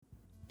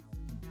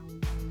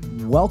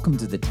Welcome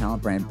to the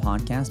Talent Brand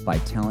Podcast by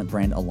Talent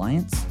Brand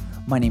Alliance.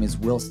 My name is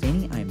Will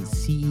Staney. I am the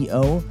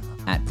CEO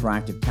at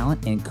Proactive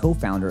Talent and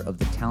co-founder of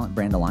the Talent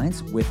Brand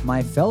Alliance with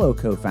my fellow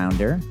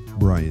co-founder,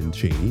 Brian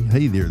Cheney.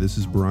 Hey there, this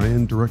is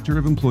Brian, Director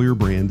of Employer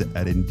Brand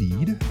at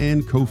Indeed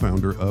and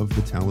co-founder of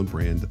the Talent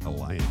Brand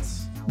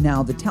Alliance.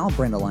 Now, the Talent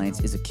Brand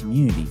Alliance is a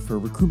community for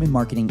recruitment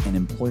marketing and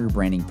employer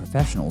branding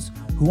professionals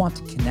who want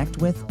to connect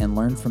with and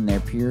learn from their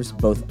peers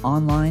both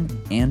online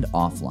and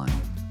offline.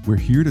 We're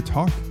here to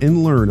talk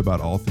and learn about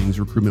all things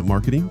recruitment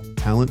marketing,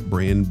 talent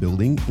brand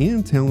building,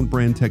 and talent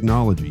brand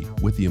technology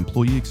with the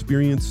employee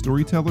experience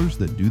storytellers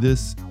that do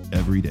this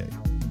every day.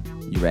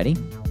 You ready?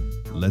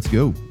 Let's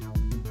go.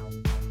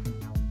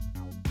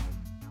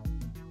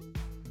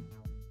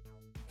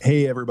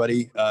 Hey,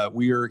 everybody.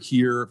 We are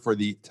here for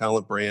the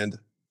Talent Brand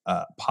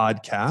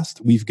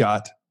podcast. We've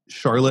got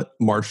Charlotte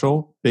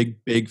Marshall,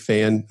 big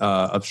fan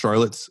of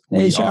Charlotte's.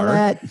 Hey,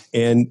 Charlotte.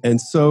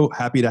 And so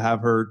happy to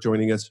have her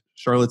joining us.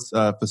 Charlotte's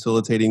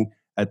facilitating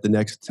at the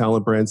next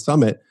Talent Brand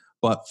Summit.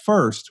 But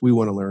first, we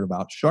want to learn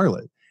about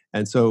Charlotte.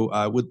 And so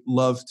I would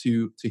love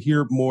to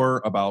hear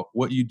more about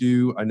what you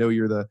do. I know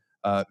you're the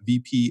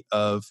VP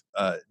of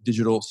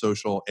Digital,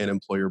 Social, and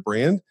Employer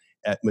Brand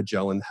at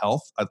Magellan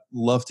Health. I'd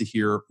love to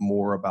hear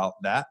more about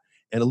that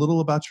and a little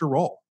about your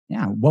role.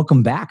 Yeah,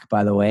 welcome back,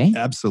 by the way.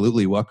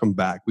 Absolutely, welcome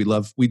back. We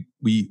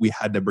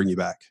had to bring you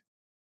back.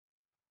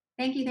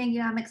 Thank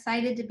you. I'm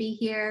excited to be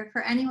here.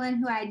 For anyone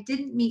who I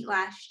didn't meet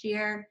last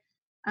year,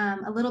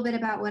 a little bit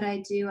about what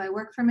I do. I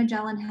work for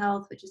Magellan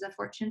Health, which is a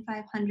Fortune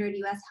 500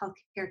 U.S.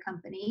 healthcare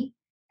company.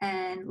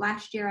 And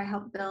last year I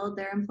helped build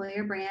their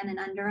employer brand in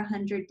under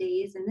 100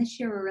 days. And this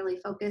year we're really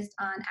focused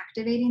on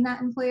activating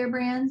that employer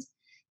brand.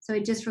 So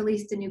I just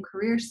released a new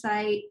career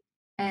site.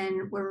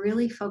 And we're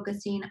really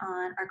focusing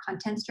on our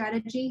content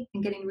strategy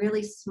and getting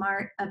really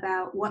smart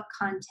about what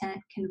content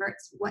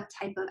converts what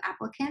type of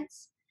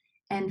applicants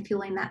and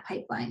fueling that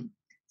pipeline.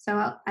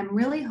 So I'm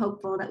really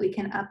hopeful that we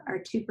can up our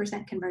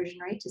 2% conversion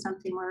rate to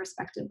something more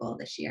respectable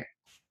this year.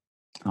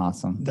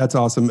 Awesome. That's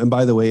awesome. And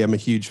by the way, I'm a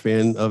huge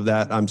fan of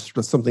that.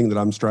 Something that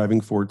I'm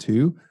striving for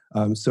too.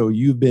 So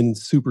you've been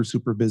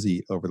super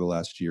busy over the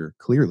last year,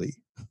 clearly.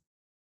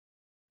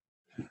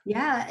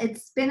 Yeah,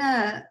 it's been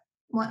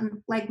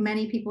one, like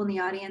many people in the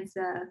audience,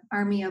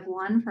 army of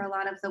one for a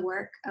lot of the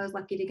work. I was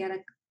lucky to get a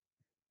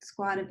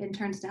squad of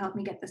interns to help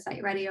me get the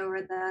site ready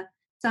over the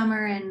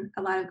summer and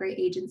a lot of great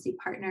agency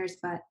partners,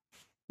 but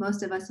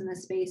most of us in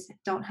this space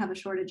don't have a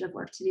shortage of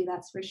work to do,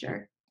 that's for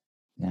sure.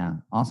 Yeah,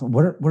 awesome.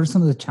 What are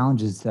some of the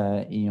challenges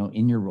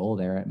in your role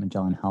there at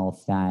Magellan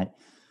Health that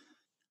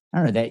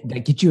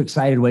that get you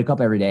excited to wake up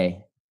every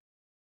day?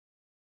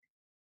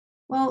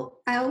 Well,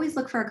 I always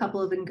look for a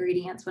couple of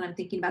ingredients when I'm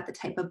thinking about the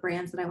type of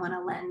brands that I want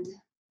to lend,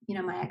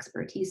 my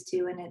expertise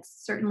to, and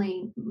it's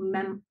certainly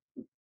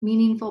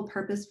meaningful,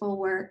 purposeful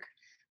work,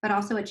 but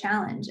also a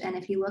challenge. And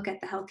if you look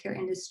at the healthcare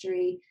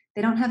industry,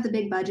 they don't have the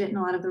big budget and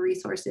a lot of the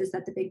resources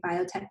that the big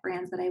biotech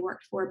brands that I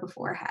worked for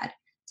before had.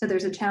 So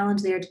there's a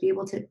challenge there to be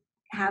able to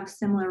have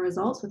similar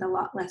results with a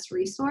lot less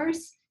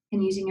resource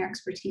and using your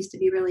expertise to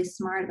be really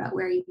smart about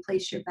where you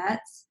place your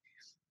bets.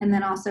 And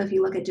then also, if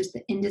you look at just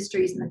the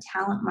industries and the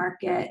talent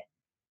market,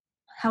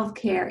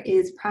 healthcare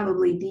is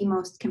probably the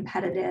most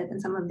competitive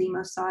and some of the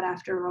most sought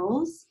after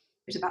roles.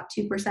 There's about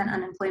 2%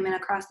 unemployment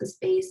across the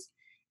space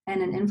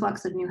and an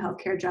influx of new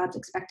healthcare jobs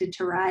expected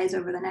to rise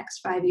over the next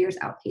 5 years,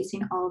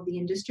 outpacing all of the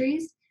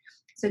industries.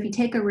 So if you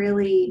take a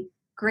really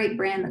great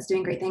brand that's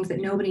doing great things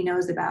that nobody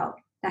knows about,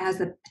 that has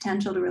the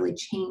potential to really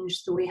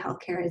change the way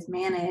healthcare is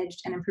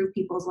managed and improve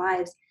people's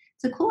lives,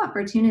 it's a cool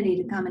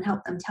opportunity to come and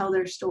help them tell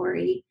their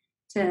story,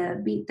 to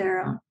beat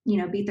their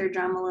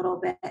drum a little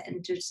bit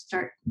and just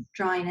start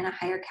drawing in a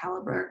higher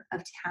caliber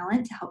of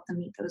talent to help them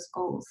meet those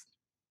goals.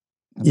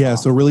 Yeah,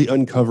 so really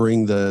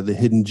uncovering the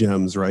hidden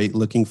gems, right?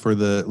 Looking for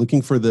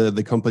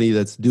the company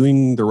that's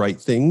doing the right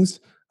things,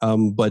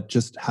 but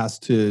just has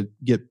to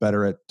get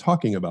better at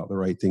talking about the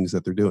right things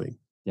that they're doing.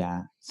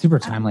 Yeah, super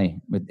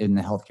timely in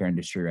the healthcare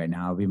industry right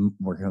now. I've been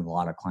working with a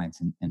lot of clients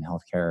in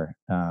healthcare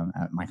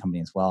at my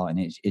company as well, and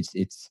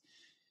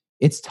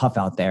it's tough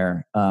out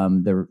there.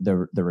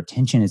 The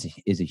retention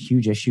is a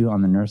huge issue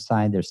on the nurse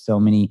side. There's so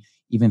many,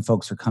 even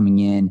folks are coming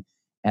in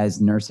as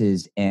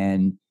nurses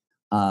and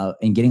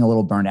getting a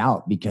little burned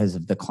out because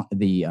of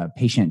the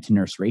patient to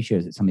nurse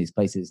ratios at some of these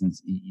places, and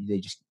they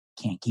just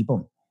can't keep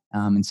them.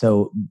 And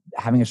so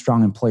having a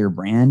strong employer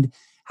brand,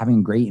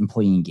 having great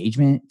employee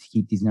engagement to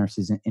keep these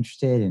nurses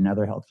interested and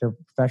other healthcare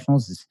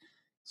professionals is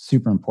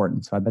super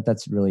important. So I bet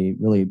that's really,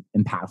 really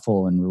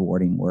impactful and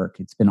rewarding work.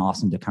 It's been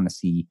awesome to kind of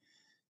see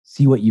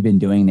what you've been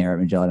doing there at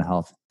Magellan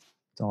Health.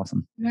 It's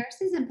awesome.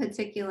 Nurses in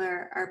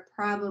particular are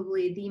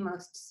probably the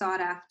most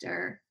sought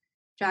after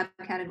job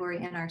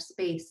category in our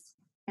space.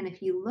 And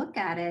if you look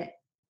at it,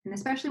 and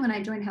especially when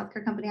I joined a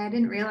healthcare company, I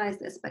didn't realize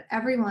this, but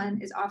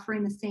everyone is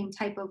offering the same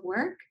type of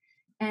work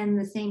and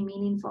the same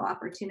meaningful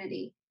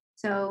opportunity.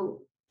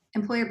 So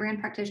employer brand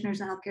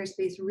practitioners in the healthcare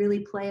space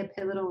really play a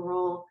pivotal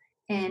role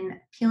in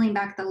peeling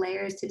back the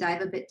layers to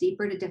dive a bit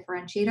deeper to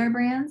differentiate our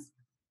brands.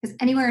 because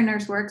anywhere a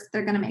nurse works,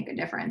 they're going to make a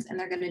difference and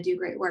they're going to do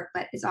great work.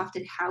 But it's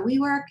often how we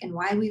work and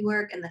why we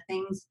work and the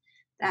things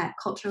that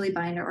culturally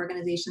bind our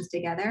organizations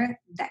together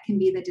that can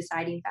be the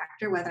deciding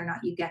factor whether or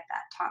not you get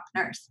that top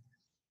nurse.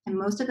 And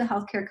most of the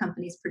healthcare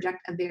companies project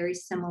a very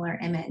similar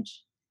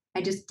image.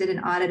 I just did an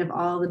audit of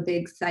all the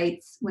big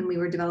sites when we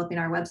were developing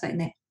our website,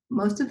 and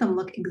most of them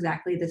look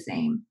exactly the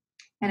same.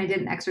 And I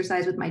did an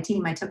exercise with my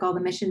team. I took all the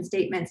mission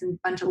statements and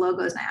a bunch of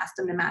logos and I asked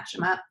them to match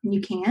them up. And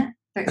you can't.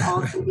 They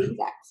all do the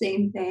exact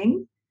same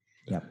thing.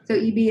 Yep. So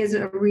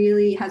EB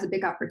really has a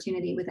big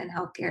opportunity within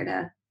healthcare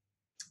to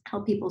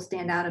help people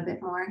stand out a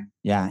bit more.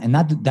 Yeah, and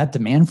that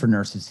demand for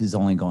nurses is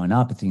only going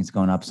up. I think it's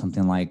going up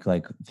something like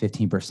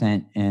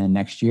 15% in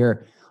next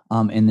year.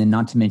 And then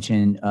not to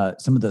mention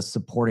some of the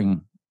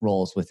supporting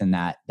roles within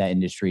that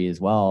industry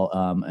as well.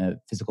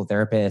 Physical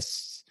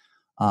therapists,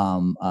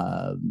 and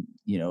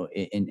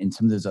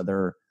some of those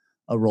other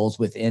roles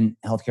within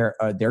healthcare,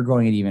 they're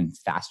growing at even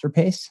faster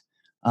pace,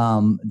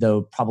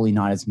 though probably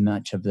not as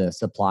much of the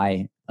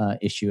supply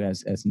issue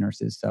as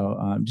nurses.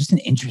 So just an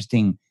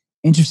interesting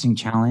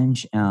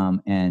challenge,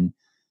 and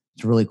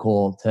it's really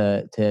cool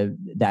to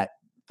that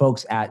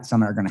folks at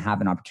Summit are going to have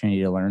an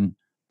opportunity to learn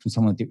from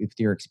someone with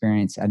your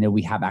experience. I know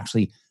we have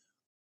actually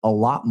a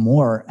lot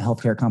more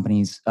healthcare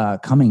companies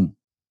coming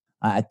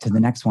to the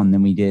next one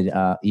than we did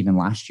even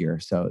last year.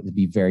 So it'd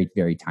be very,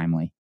 very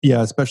timely.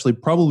 Yeah, especially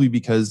probably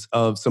because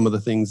of some of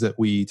the things that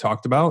we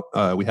talked about.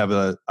 We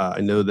have I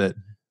know that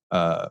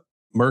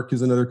Merck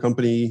is another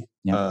company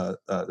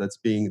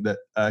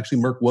actually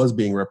Merck was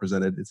being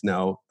represented. It's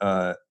now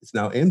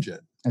Amgen.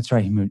 That's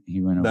right.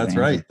 He went over. That's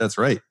right. That's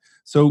right.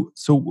 So,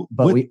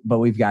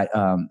 we've got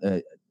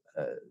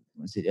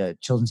was it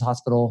Children's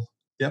Hospital?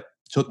 Yep,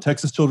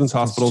 Texas Children's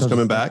Hospital is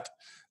coming back.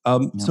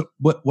 Yep. So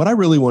what I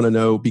really want to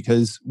know,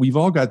 because we've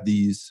all got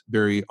these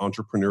very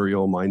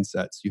entrepreneurial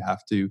mindsets, you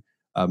have to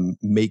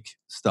make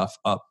stuff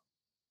up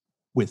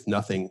with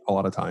nothing a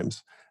lot of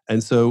times.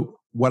 And so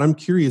what I'm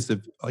curious if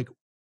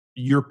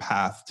your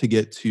path to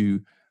get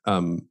to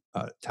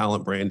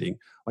talent branding,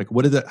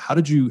 what is that? How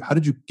did you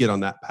get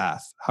on that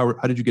path? How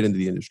did you get into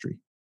the industry?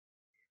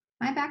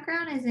 My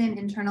background is in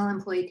internal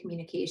employee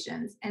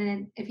communications.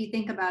 And if you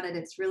think about it,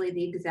 it's really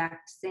the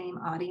exact same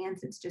audience.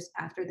 It's just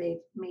after they've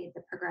made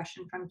the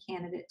progression from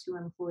candidate to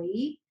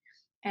employee.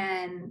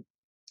 And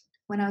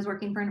when I was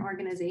working for an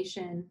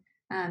organization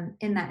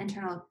in that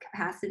internal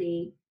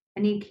capacity, a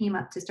need came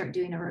up to start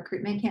doing a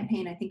recruitment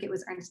campaign. I think it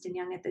was Ernst &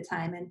 Young at the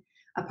time. And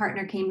a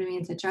partner came to me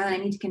and said, Charlotte, I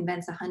need to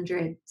convince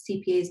 100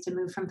 CPAs to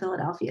move from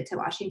Philadelphia to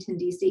Washington,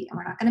 D.C. And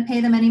we're not going to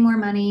pay them any more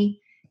money.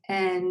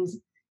 And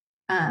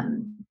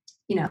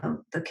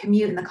the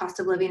commute and the cost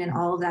of living and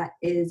all of that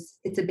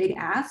it's a big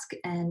ask,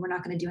 and we're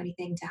not going to do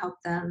anything to help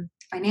them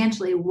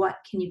financially. What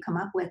can you come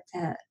up with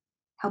to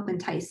help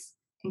entice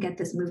and get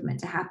this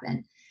movement to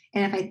happen?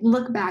 And if I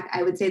look back,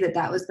 I would say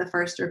that was the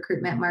first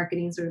recruitment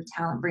marketing sort of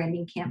talent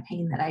branding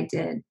campaign that I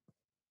did.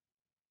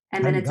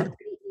 And then it's a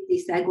pretty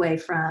easy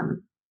segue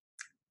from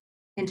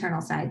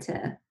internal side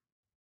to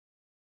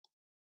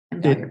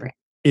employer brand.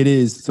 It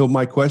is. So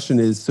my question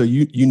is, so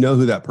you know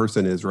who that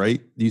person is, right?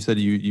 You said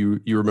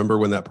you remember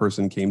when that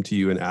person came to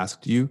you and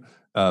asked you,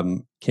 I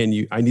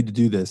need to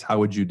do this. How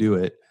would you do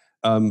it?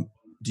 Do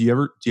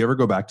you ever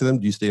go back to them?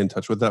 Do you stay in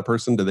touch with that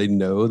person? Do they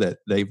know that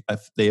they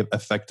have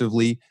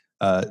effectively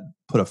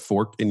put a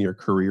fork in your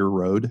career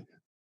road?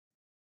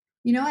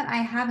 You know what?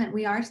 I haven't.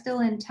 We are still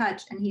in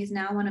touch, and he's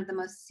now one of the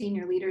most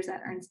senior leaders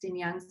at Ernst &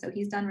 Young. So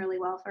he's done really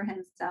well for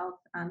himself.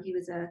 He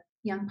was a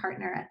young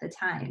partner at the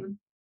time,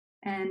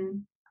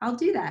 and I'll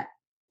do that.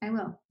 I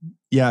will.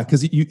 Yeah,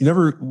 because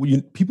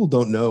people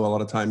don't know a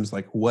lot of times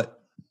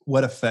what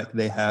effect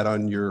they had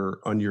on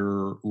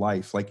your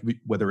life,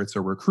 whether it's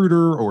a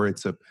recruiter or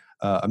it's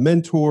a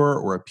mentor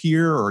or a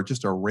peer or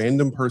just a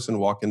random person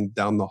walking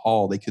down the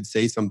hall. They could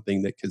say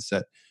something that could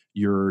set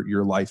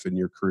your life and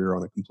your career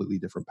on a completely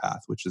different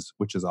path, which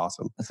is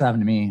awesome. That's what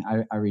happened to me.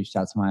 I reached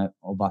out to my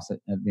old boss at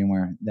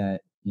VMware that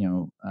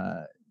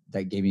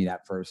that gave me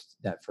that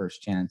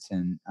first chance,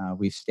 and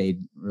we've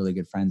stayed really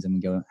good friends, and we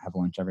go have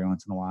lunch every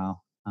once in a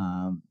while,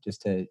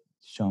 just to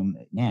show them,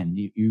 man,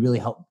 you really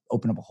helped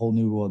open up a whole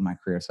new world in my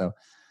career. So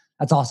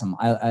that's awesome.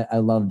 I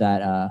love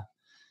that.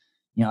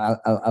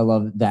 I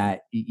love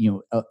that.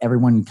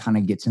 Everyone kind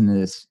of gets into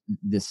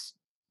this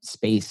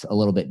space a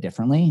little bit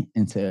differently,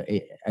 and so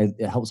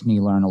it helps me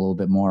learn a little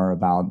bit more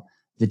about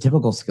the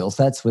typical skill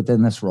sets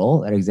within this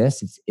role that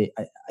exists.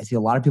 I see a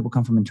lot of people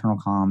come from internal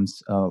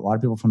comms, a lot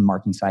of people from the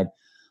marketing side,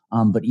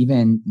 but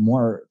even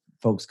more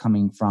folks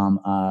coming from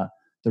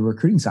the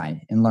recruiting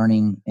side and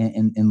learning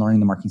learning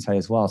the marketing side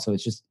as well. So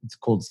it's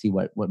cool to see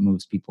what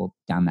moves people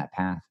down that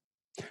path.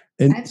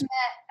 And I've met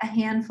a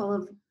handful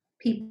of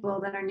people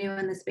that are new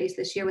in the space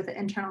this year with an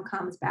internal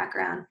comms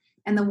background.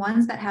 And the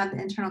ones that have the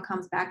internal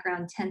comms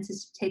background tend to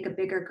take a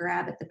bigger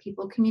grab at the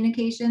people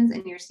communications.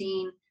 And you're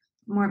seeing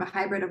more of a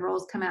hybrid of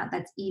roles come out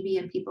that's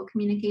EB and people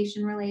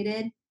communication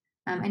related.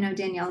 I know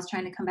Danielle's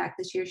trying to come back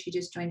this year. She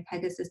just joined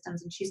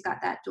Pegasystems and she's got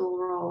that dual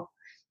role.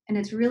 And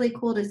it's really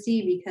cool to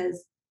see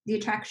because the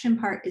attraction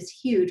part is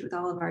huge with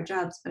all of our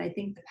jobs, but I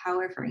think the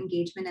power for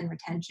engagement and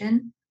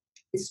retention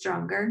is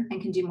stronger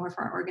and can do more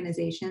for our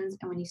organizations.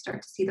 And when you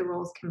start to see the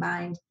roles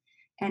combined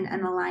and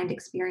an aligned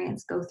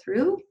experience go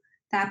through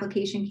the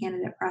application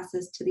candidate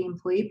process to the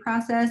employee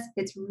process,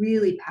 it's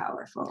really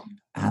powerful.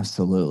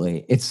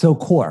 Absolutely. It's so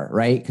core,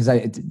 right? Because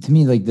to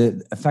me, like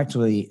the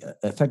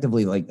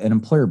effectively, like an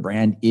employer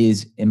brand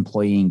is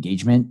employee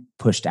engagement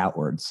pushed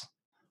outwards,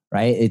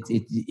 right?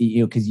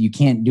 Because you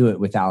can't do it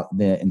without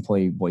the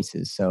employee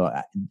voices. So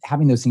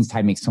having those things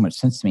tied makes so much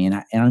sense to me.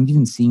 And I'm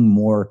even seeing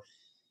more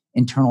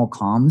internal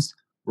comms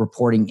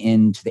reporting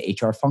into the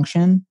HR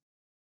function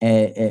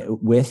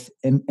with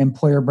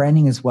employer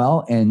branding as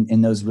well,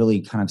 and those really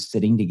kind of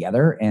sitting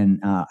together. And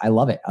I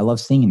love it. I love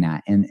seeing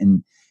that,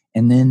 and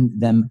then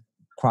them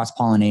cross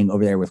pollinating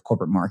over there with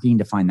corporate marketing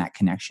to find that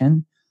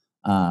connection.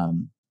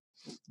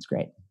 It's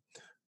great.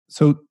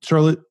 So,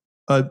 Charlotte,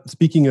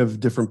 speaking of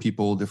different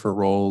people, different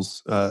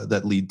roles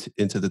that lead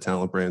into the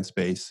talent brand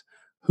space,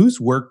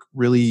 whose work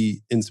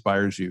really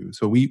inspires you?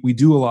 So we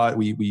do a lot.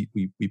 We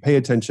pay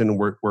attention.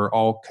 We're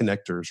all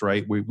connectors,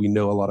 right? We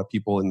know a lot of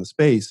people in the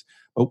space.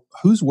 But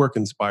whose work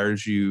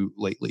inspires you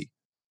lately?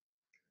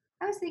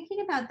 I was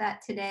thinking about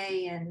that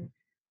today, and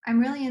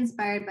I'm really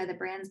inspired by the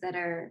brands that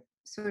are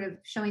sort of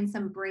showing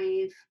some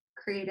brave,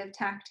 creative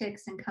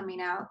tactics and coming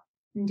out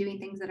and doing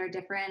things that are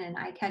different and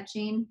eye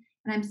catching.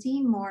 And I'm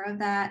seeing more of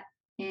that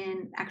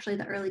in actually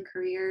the early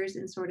careers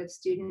and sort of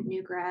student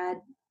new grad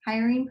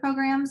hiring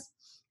programs.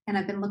 And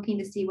I've been looking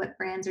to see what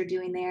brands are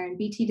doing there. And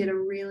BT did a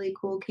really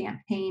cool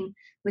campaign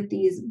with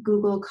these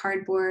Google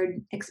Cardboard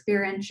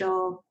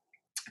experiential.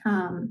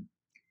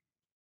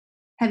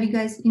 Have you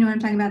guys, you know what I'm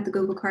talking about? The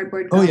Google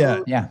Cardboard Oh yeah,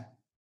 goggles. Yeah.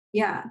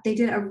 Yeah, they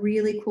did a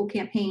really cool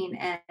campaign,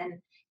 and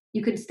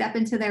you could step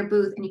into their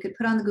booth and you could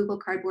put on the Google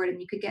Cardboard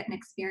and you could get an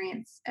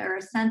experience or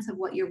a sense of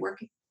what your work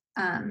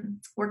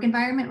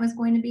environment was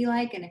going to be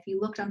like. And if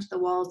you looked onto the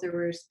walls, there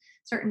was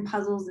certain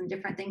puzzles and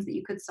different things that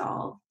you could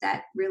solve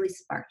that really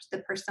sparked the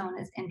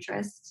persona's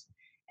interest,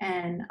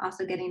 and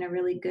also getting a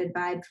really good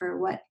vibe for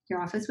what your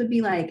office would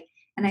be like.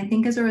 And I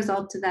think as a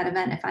result of that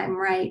event, if I'm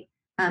right,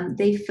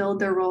 they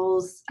filled their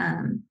roles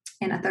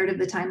in a third of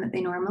the time that they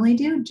normally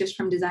do, just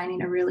from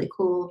designing a really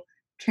cool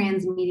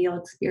transmedial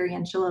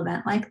experiential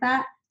event like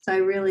that. So I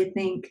really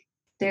think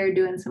they're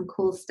doing some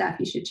cool stuff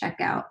you should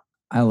check out.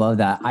 I love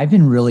that. I've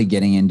been really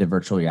getting into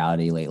virtual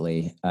reality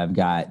lately. I've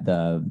got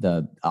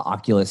the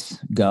Oculus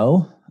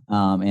Go,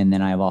 and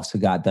then I've also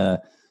got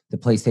the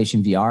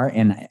PlayStation VR.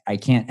 And I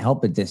can't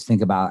help but just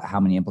think about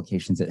how many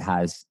implications it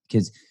has.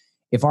 Because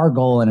if our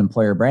goal in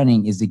employer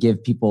branding is to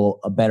give people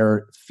a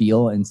better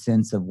feel and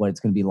sense of what it's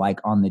going to be like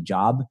on the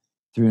job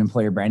through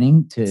employer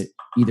branding, to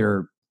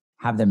either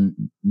have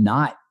them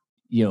not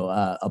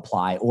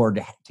apply, or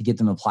to get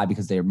them to apply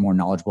because they're more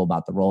knowledgeable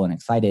about the role and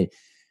excited,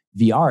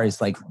 VR is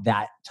like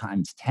that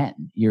times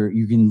 10.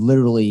 You can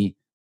literally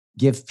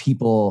give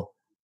people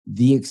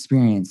the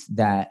experience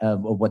that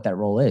of what that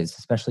role is,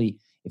 especially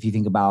if you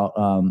think about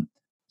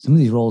some of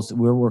these roles.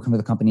 We're working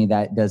with a company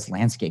that does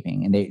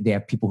landscaping, and they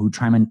have people who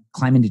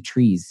climb into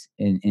trees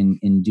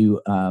and do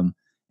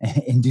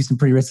and do some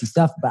pretty risky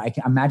stuff. But I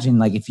can imagine,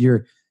 like, if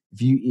you're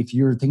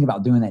thinking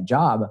about doing that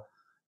job,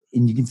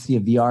 and you can see a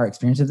VR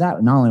experience of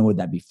that, not only would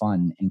that be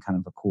fun and kind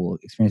of a cool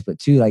experience, but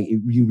two, like,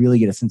 you really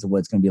get a sense of what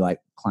it's going to be like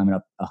climbing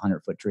up a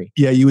 100-foot tree.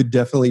 Yeah, you would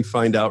definitely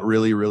find out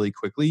really, really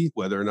quickly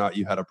whether or not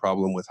you had a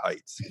problem with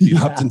heights. If you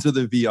hopped into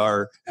the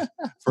VR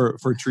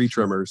for tree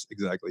trimmers,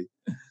 exactly.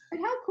 But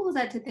how cool is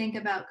that to think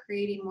about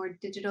creating more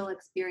digital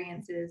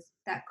experiences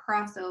that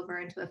cross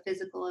over into a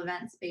physical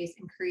event space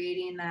and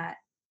creating that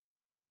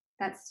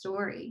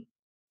story?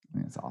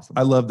 That's awesome.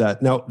 I love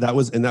that. Now that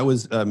was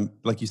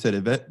like you said,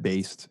 event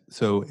based.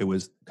 So it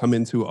was come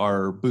into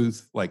our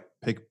booth, like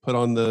put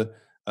on the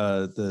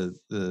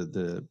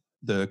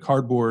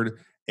cardboard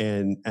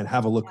and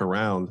have a look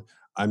around.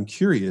 I'm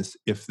curious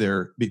if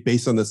they're,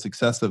 based on the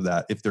success of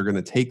that, if they're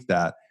going to take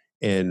that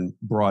and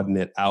broaden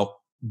it out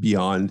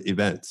beyond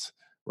events,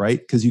 right?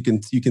 Because you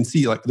can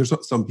see, like, there's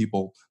some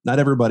people, not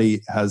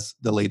everybody has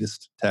the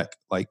latest tech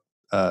like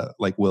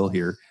Will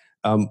here.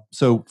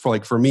 So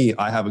for me,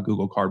 I have a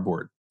Google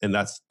Cardboard. And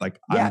that's like,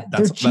 they're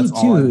cheap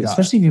too,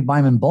 especially if you buy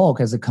them in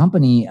bulk. As a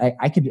company,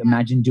 I could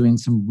imagine doing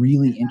some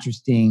really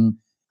interesting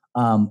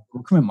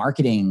recruitment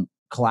marketing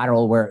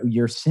collateral where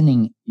you're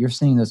sending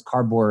those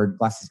cardboard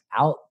glasses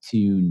out to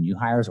new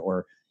hires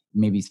or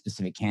maybe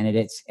specific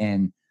candidates.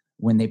 And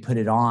when they put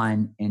it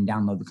on and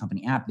download the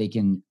company app, they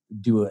can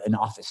do an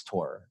office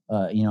tour.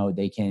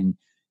 They can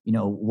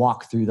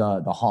walk through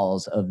the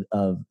halls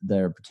of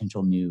their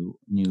potential new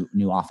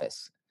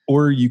office.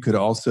 Or you could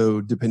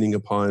also, depending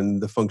upon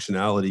the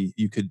functionality,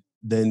 you could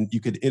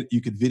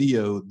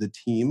video the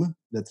team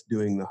that's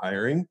doing the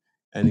hiring,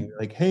 and you're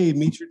like, "Hey,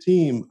 meet your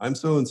team. I'm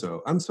so and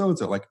so. I'm so and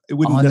so." Like, it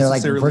wouldn't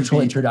necessarily like virtual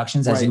be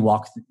introductions as you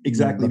walk.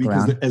 Exactly,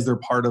 because around. as they're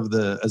part of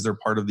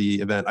the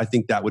event. I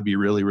think that would be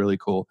really, really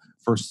cool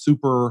for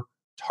super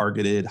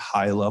targeted,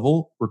 high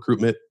level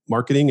recruitment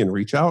marketing and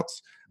reach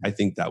outs. I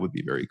think that would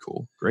be very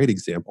cool. Great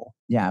example.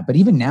 Yeah, but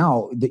even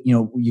now,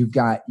 you've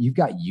got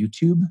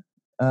YouTube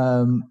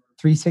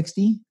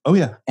 360. Oh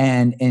yeah.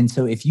 And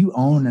so if you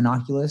own an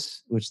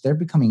Oculus, which they're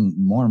becoming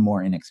more and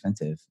more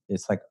inexpensive,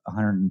 it's like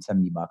 $170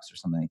 or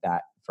something like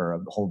that for a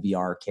whole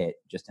VR kit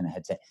just in a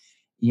headset.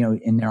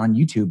 And they're on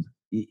YouTube.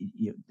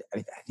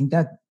 I think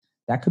that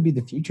could be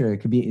the future. It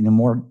could be the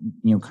more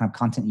kind of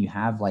content you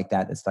have like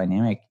that that's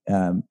dynamic.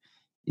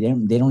 They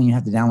don't even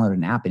have to download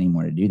an app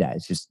anymore to do that.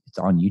 It's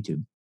on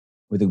YouTube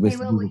with Hey, Will, will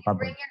Google you bring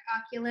Cardboard.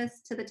 your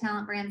Oculus to the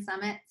Talent Brand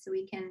Summit so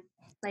we can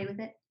play with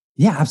it?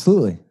 Yeah,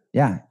 absolutely.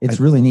 Yeah, it's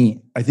really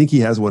neat. I think he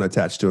has one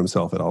attached to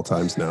himself at all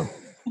times now.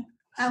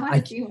 I want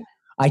to see one.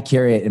 I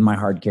carry it in my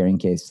hard carrying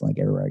case like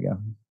everywhere I go.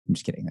 I'm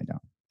just kidding. I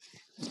don't.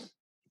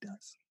 He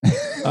does.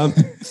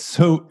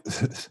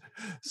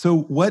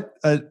 So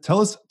what?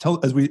 Tell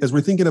as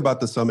we're thinking about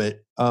the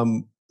summit.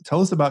 Tell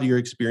us about your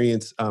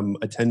experience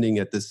attending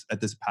at this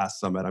past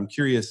summit. I'm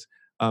curious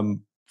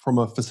from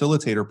a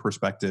facilitator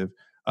perspective,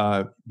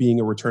 being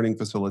a returning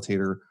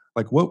facilitator.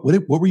 Like what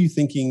were you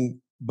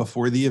thinking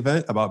before the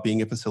event about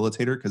being a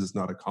facilitator? Because it's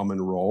not a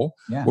common role.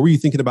 Yeah. What were you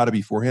thinking about it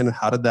beforehand? And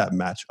how did that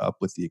match up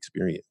with the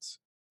experience?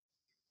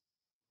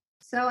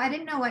 So I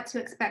didn't know what to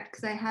expect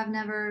because I have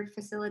never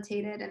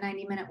facilitated a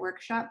 90-minute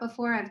workshop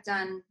before. I've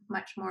done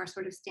much more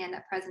sort of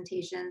stand-up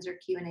presentations or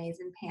Q&As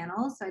and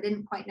panels. So I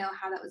didn't quite know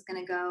how that was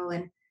going to go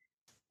and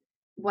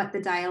what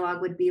the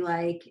dialogue would be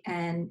like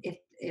and if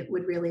it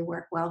would really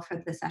work well for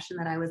the session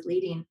that I was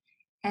leading.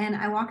 And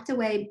I walked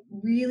away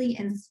really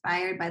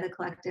inspired by the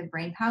collective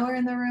brain power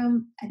in the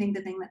room. I think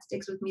the thing that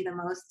sticks with me the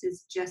most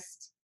is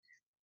just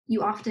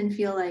you often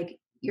feel like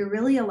you're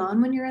really alone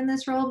when you're in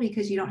this role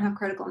because you don't have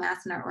critical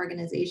mass in our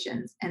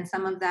organizations. And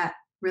some of that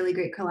really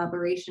great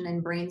collaboration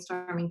and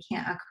brainstorming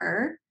can't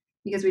occur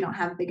because we don't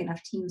have big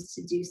enough teams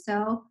to do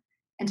so.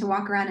 And to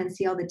walk around and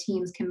see all the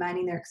teams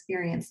combining their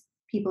experience,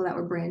 people that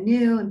were brand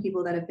new and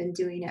people that have been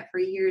doing it for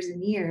years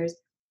and years,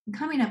 and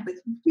coming up with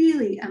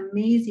really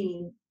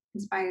amazing,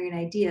 inspiring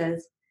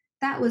ideas,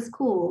 that was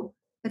cool.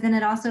 But then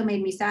it also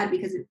made me sad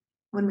because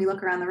when we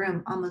look around the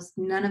room, almost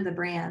none of the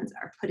brands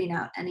are putting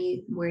out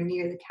anywhere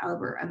near the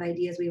caliber of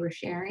ideas we were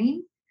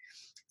sharing.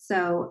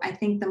 So I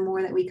think the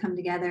more that we come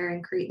together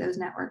and create those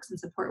networks and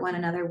support one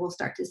another, we'll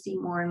start to see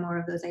more and more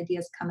of those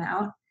ideas come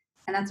out.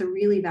 And that's a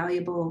really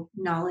valuable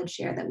knowledge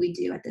share that we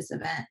do at this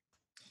event.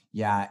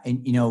 Yeah.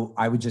 And,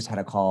 I would just had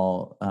a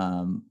call,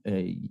 I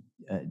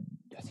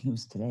think it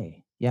was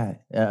today. Yeah.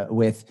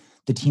 With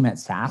the team at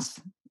SAS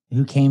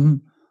who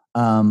came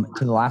to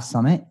the last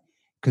summit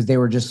because they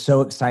were just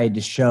so excited to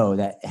show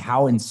that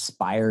how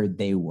inspired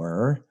they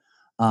were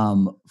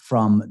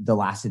from the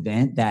last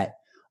event that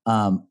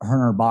her and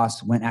her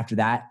boss went after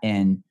that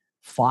and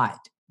fought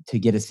to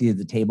get a seat at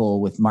the table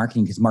with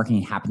marketing because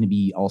marketing happened to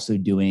be also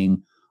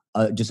doing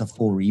just a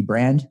full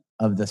rebrand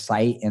of the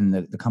site and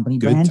the company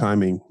brand. Good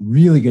timing.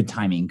 Really good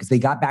timing because they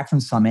got back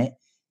from Summit.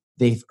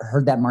 They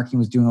heard that marketing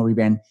was doing a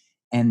rebrand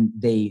and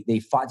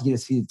they fought to get a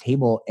seat at the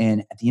table.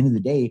 And at the end of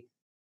the day,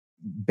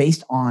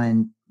 based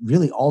on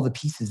really all the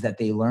pieces that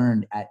they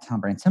learned at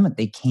Talent Brand Summit,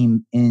 they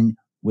came in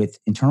with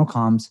internal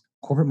comms,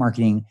 corporate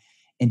marketing,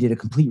 and did a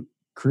complete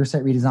career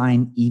site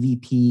redesign,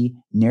 EVP,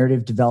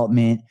 narrative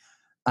development.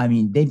 I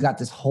mean, they've got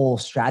this whole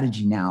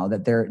strategy now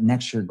that they're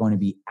next year going to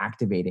be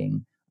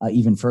activating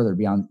even further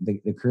beyond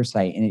the career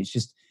site. And it's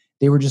just,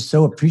 they were just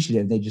so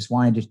appreciative. They just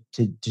wanted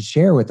to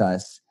share with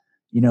us,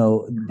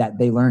 that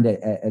they learned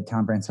at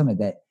Talent Brand Summit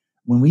that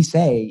when we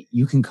say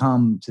you can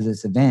come to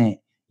this event,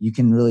 you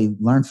can really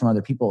learn from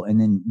other people and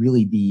then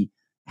really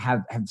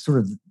have sort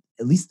of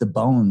at least the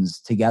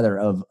bones together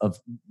of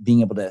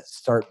being able to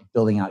start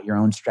building out your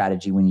own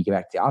strategy when you get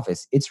back to the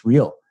office. It's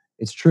real.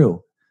 It's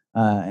true.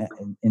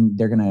 And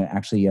they're going to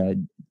actually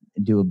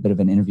do a bit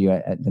of an interview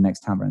at the next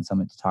Talent Brand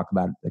Summit to talk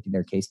about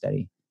their case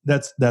study.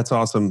 That's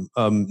awesome.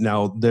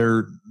 Now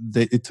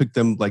it took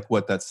them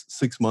that's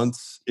 6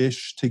 months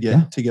ish to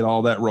get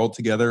all that rolled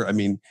together. I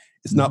mean,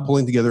 it's not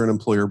pulling together an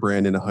employer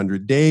brand in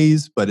 100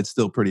 days, but it's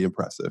still pretty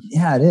impressive.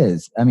 Yeah, it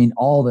is. I mean,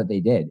 all that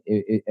they did.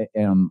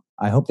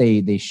 I hope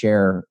they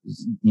share,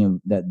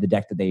 the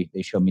deck that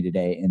they showed me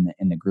today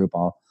in the group.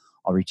 I'll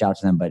reach out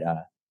to them, but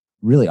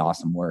really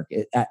awesome work.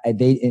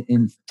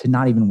 To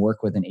not even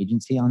work with an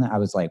agency on that, I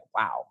was like,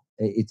 wow.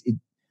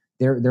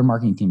 Their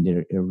marketing team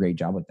did a great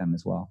job with them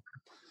as well.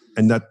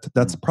 And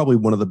that's probably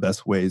one of the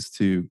best ways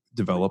to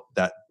develop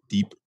that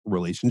deep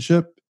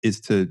relationship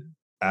is to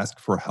ask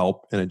for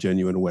help in a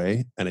genuine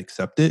way and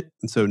accept it.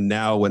 And so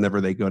now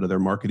whenever they go to their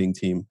marketing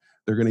team,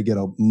 they're going to get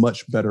a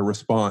much better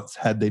response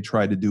had they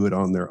tried to do it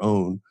on their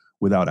own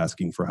without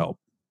asking for help.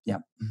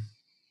 Yep.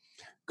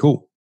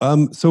 Cool.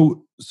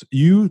 So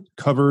you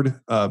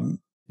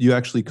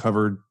actually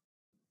covered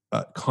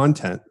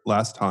content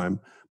last time,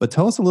 but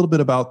tell us a little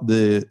bit about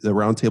the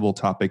roundtable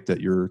topic that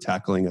you're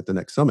tackling at the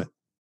next summit.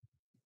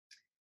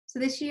 So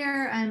this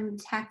year I'm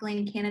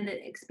tackling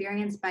candidate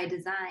experience by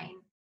design.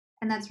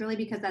 And that's really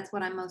because that's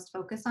what I'm most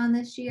focused on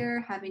this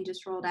year, having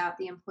just rolled out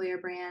the employer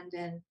brand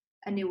and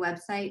a new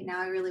website.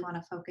 Now I really want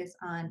to focus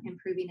on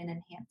improving and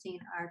enhancing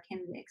our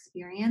candidate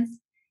experience.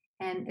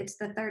 And it's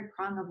the third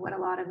prong of what a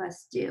lot of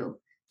us do.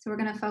 So we're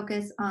going to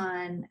focus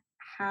on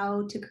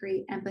how to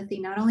create empathy,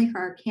 not only for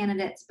our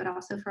candidates, but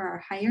also for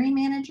our hiring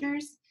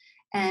managers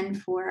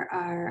and for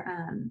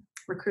our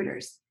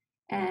recruiters.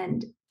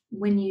 And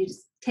when you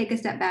take a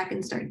step back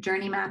and start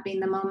journey mapping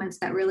the moments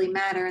that really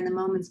matter and the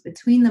moments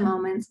between the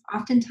moments,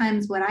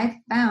 oftentimes what I've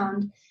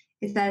found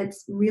is that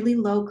it's really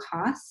low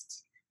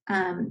cost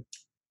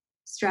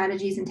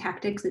strategies and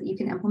tactics that you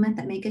can implement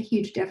that make a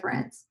huge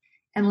difference.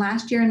 And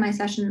last year in my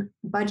session,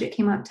 budget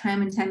came up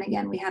time and time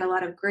again. We had a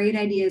lot of great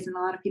ideas, and a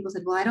lot of people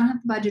said, well, I don't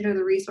have the budget or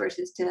the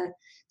resources to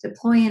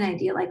deploy an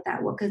idea like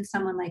that. What could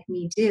someone like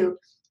me do?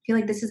 I feel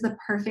like this is the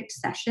perfect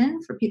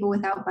session for people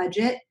without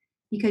budget,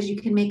 because you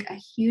can make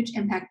a huge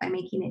impact by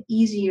making it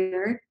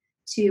easier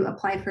to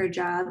apply for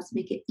jobs,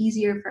 make it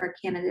easier for our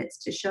candidates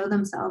to show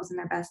themselves in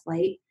their best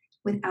light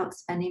without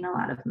spending a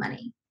lot of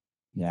money.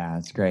 Yeah,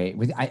 it's great.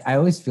 I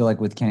always feel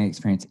like with candidate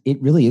experience,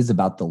 it really is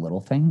about the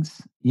little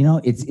things. You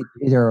know,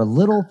 there are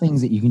little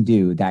things that you can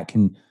do that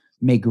can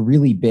make a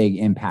really big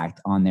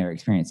impact on their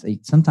experience. Like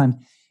sometimes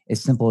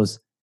as simple as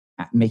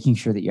making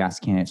sure that you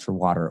ask candidates for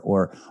water,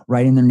 or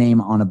writing their name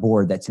on a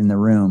board that's in the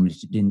room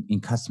in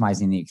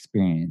customizing the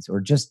experience, or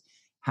just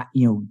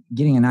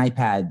getting an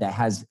iPad that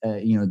has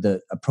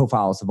the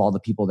profiles of all the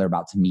people they're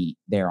about to meet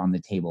there on the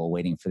table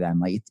waiting for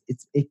them. Like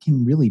it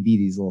can really be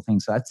these little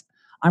things. So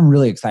I'm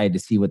really excited to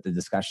see what the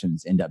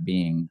discussions end up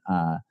being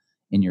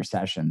in your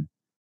session.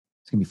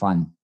 It's gonna be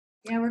fun.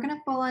 Yeah, we're going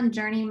to full on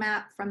journey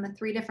map from the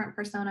 3 different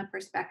persona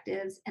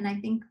perspectives. And I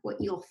think what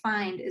you'll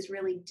find is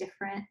really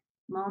different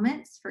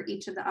moments for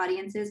each of the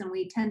audiences. And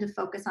we tend to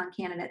focus on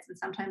candidates, and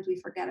sometimes we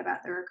forget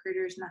about the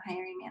recruiters and the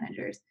hiring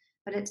managers.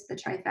 But it's the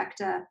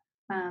trifecta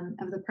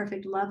of the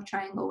perfect love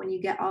triangle. When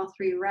you get all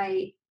 3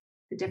 right,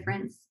 the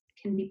difference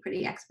can be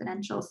pretty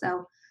exponential.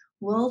 So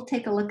we'll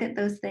take a look at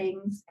those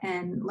things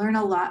and learn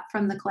a lot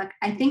from the collect.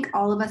 I think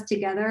all of us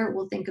together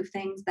will think of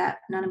things that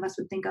none of us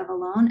would think of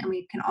alone, and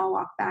we can all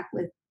walk back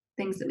with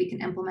things that we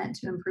can implement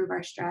to improve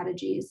our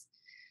strategies.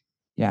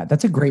 Yeah,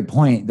 that's a great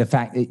point. The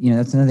fact that,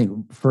 that's another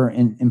thing for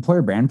an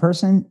employer brand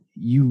person,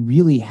 you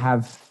really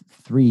have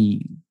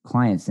 3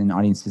 clients and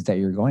audiences that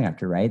you're going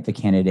after, right? The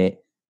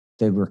candidate,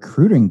 the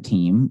recruiting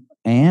team,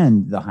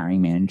 and the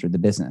hiring manager, the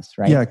business,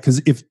 right? Yeah,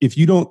 because if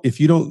you don't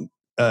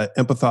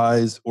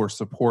empathize or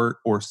support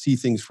or see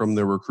things from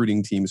the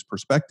recruiting team's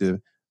perspective,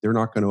 they're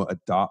not going to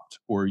adopt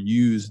or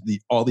use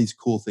all these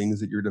cool things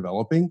that you're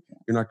developing.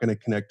 You're not going to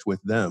connect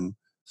with them.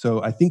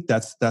 So I think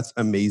that's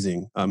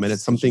amazing, and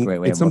it's something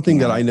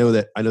that I know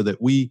that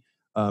we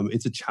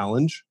it's a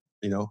challenge,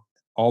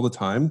 all the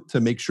time, to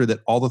make sure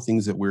that all the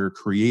things that we're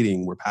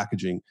creating, we're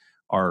packaging,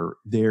 are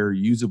there,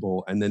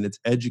 usable, and then it's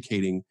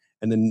educating,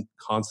 and then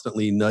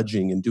constantly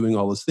nudging and doing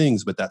all those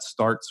things. But that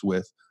starts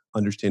with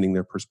understanding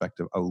their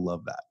perspective. I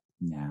love that.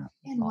 Yeah.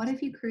 And what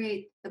if you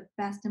create the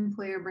best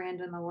employer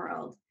brand in the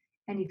world,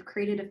 and you've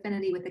created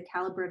affinity with the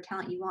caliber of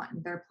talent you want,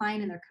 and they're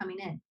applying and they're coming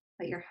in,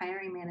 but your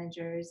hiring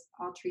managers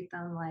all treat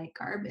them like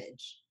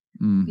garbage?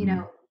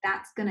 Mm-hmm.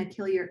 That's going to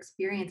kill your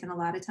experience. And a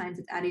lot of times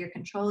it's out of your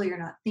control. You're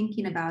not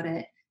thinking about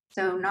it.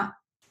 So not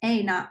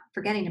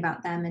forgetting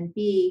about them, and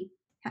B,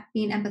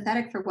 being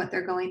empathetic for what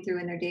they're going through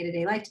in their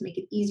day-to-day life to make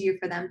it easier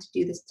for them to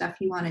do the stuff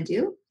you want to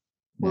do.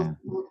 We'll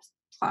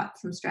plot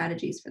some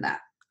strategies for that.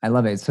 I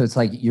love it. So it's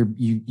like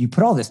you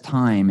put all this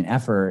time and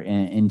effort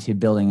into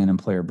building an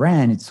employer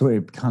brand. It sort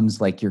of becomes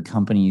like your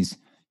company's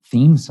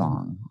theme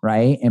song,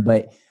 right?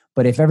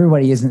 But if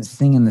everybody isn't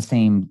singing the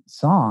same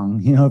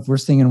song, if we're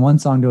singing one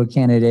song to a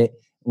candidate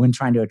when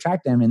trying to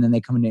attract them, and then they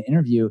come into an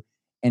interview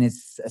and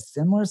it's a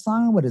similar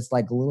song, but it's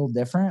like a little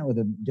different with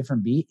a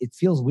different beat, it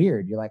feels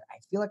weird. You're like, I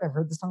feel like I've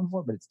heard this song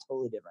before, but it's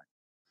totally different.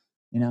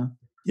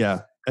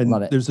 Yeah.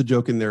 And there's a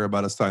joke in there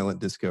about a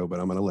silent disco, but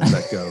I'm going to let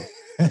that go.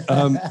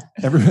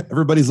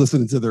 Everybody's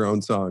listening to their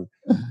own song.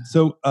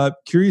 So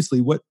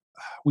curiously, what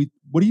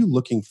are you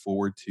looking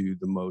forward to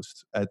the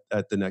most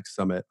at the next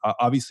summit?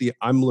 Obviously,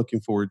 I'm looking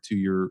forward to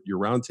your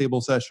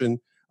roundtable session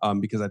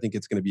because I think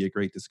it's going to be a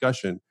great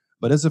discussion.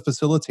 But as a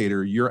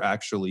facilitator, you're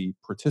actually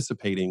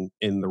participating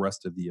in the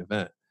rest of the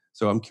event.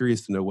 So I'm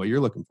curious to know what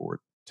you're looking forward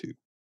to.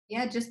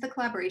 Yeah, just the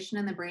collaboration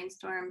and the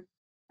brainstorm.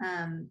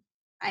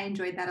 I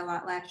enjoyed that a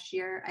lot last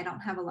year. I don't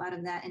have a lot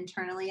of that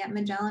internally at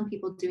Magellan,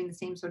 people doing the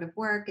same sort of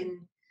work. And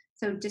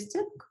so just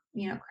to,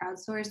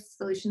 crowdsource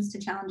solutions to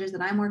challenges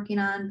that I'm working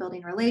on,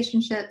 building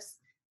relationships.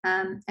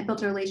 I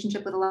built a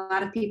relationship with a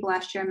lot of people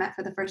last year I met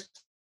for the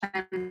first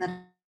time that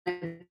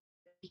I've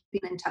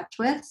been in touch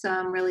with. So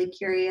I'm really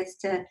curious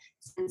to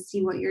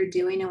see what you're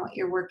doing and what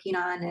you're working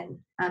on,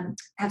 and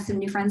have some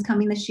new friends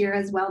coming this year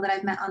as well that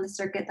I've met on the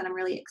circuit that I'm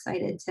really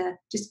excited to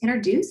just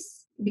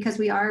introduce, because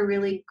we are a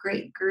really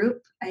great group.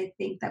 I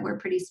think that we're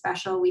pretty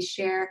special. We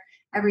share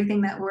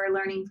everything that we're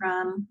learning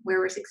from, where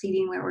we're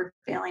succeeding, where we're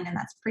failing, and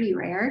that's pretty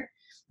rare.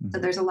 So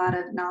there's a lot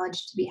of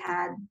knowledge to be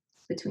had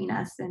between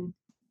us. And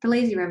the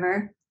lazy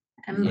river,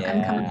 I'm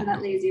coming for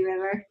that lazy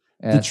river.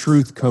 The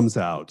truth comes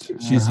out.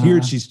 She's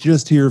here. She's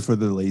just here for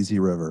the lazy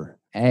river.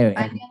 I'm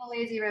on the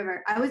lazy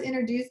river. I was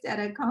introduced at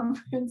a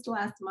conference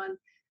last month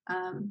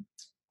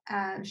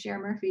Cher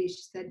Murphy,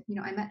 she said,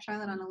 I met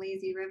Charlotte on a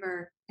lazy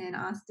river in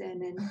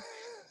Austin, and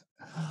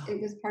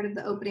it was part of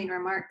the opening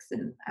remarks.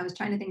 And I was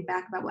trying to think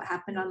back about what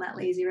happened on that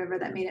lazy river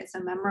that made it so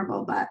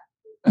memorable. But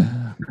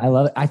I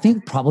love it. I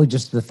think probably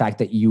just the fact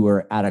that you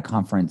were at a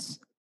conference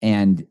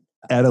and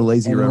At a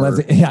lazy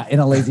river. In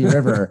a lazy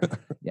river.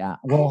 Yeah.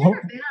 Well, I've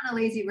never been on a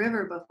lazy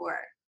river before,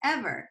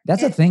 ever.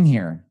 That's a thing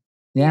here.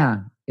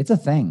 Yeah, it's a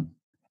thing.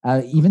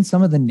 Even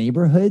some of the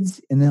neighborhoods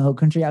in the Hill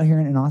Country out here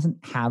in Austin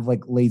have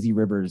like lazy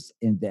rivers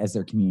as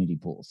their community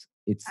pools.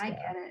 I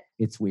get it.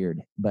 It's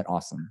weird, but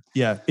awesome.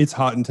 Yeah, it's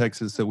hot in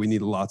Texas, so we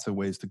need lots of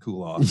ways to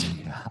cool off.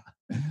 Yeah.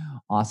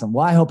 Awesome.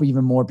 Well, I hope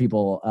even more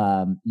people,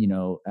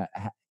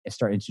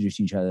 start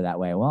introducing each other that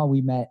way. Well, we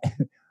met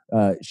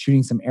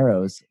shooting some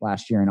arrows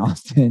last year in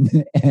Austin,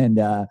 and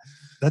I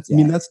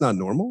mean, that's not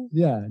normal.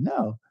 Yeah,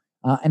 no.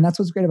 And that's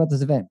what's great about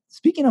this event.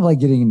 Speaking of like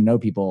getting to know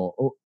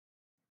people,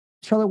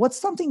 Charlotte, what's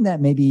something that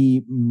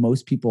maybe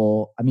most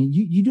people, I mean,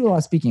 you do a lot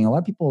of speaking. A lot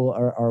of people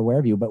are aware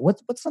of you, but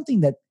what's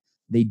something that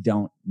they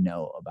don't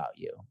know about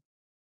you?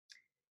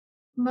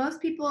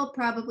 Most people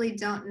probably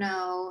don't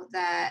know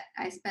that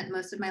I spent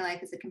most of my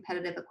life as a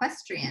competitive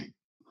equestrian.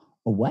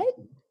 A what?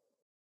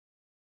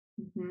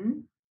 Mm-hmm.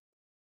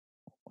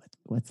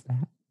 What's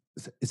that?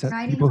 Is that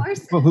Riding people,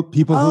 horses.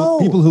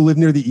 people who live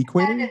near the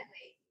equator? Competitively.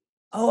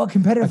 Oh, a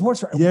competitive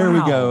horse rider. There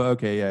Wow. we go.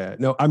 Okay, yeah.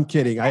 No, I'm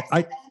kidding. I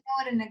know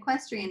what an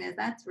equestrian is.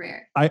 That's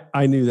rare.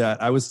 I knew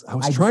that. I was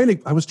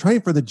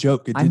trying for the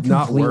joke. It did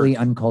not work. I'm completely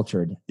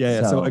uncultured.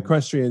 Yeah. So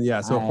equestrian.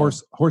 Yeah. So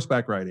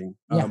horseback riding.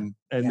 Yeah.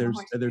 And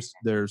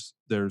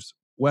there's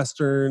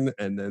Western,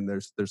 and then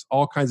there's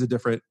all kinds of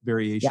different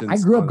variations. Yeah, I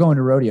grew up going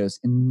to rodeos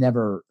and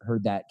never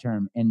heard that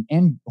term.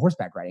 And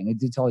horseback riding.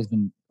 It's always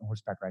been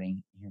horseback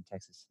riding here in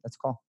Texas. That's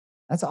cool.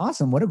 That's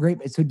awesome. What a great.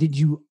 So did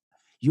you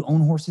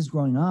own horses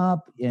growing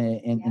up,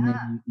 and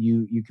then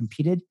you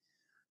competed?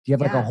 Do you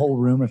have like a whole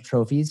room of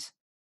trophies?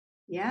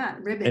 Yeah,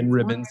 ribbons. And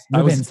ribbons.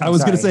 Ribbons. I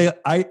was going to say,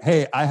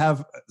 I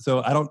have.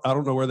 So I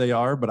don't know where they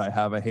are, but I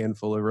have a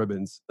handful of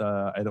ribbons.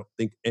 I don't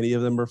think any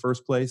of them are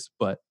first place,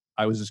 but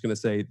I was just going to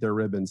say they're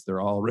ribbons.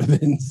 They're all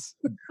ribbons.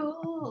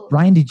 Cool.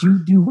 Brian, did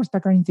you do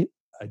horseback riding too?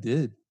 I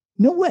did.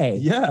 No way.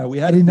 Yeah,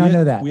 I did not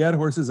know that. We had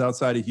horses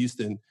outside of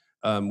Houston.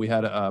 We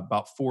had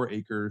about 4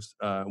 acres.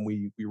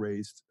 We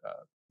raised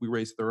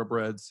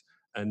thoroughbreds,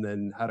 and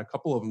then had a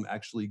couple of them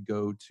actually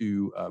go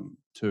to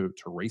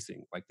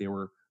racing. Like they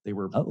were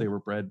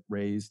bred,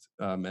 raised,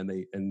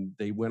 and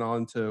they went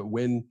on to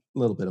win a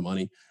little bit of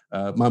money.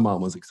 My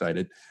mom was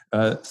excited.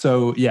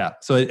 So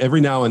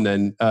every now and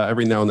then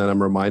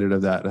I'm reminded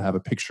of that, and I have a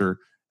picture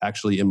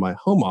actually in my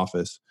home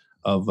office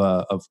of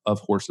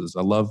horses.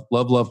 I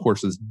love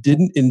horses.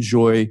 Didn't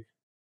enjoy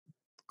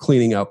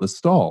cleaning out the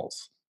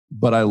stalls,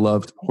 but I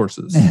loved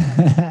horses.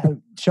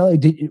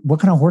 Charlie, what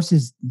kind of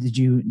horses did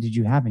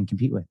you have and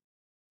compete with?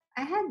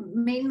 I had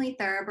mainly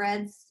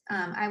thoroughbreds.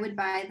 I would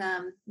buy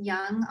them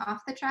young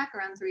off the track,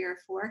 around 3 or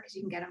 4, because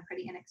you can get them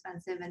pretty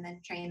inexpensive, and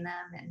then train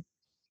them. And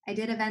I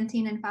did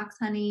eventing and fox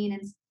hunting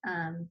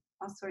and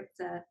all sorts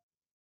of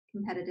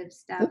competitive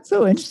stuff. That's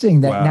so interesting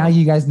that now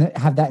you guys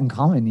have that in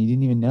common. You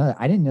didn't even know that.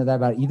 I didn't know that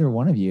about either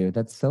one of you.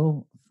 That's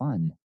so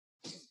fun.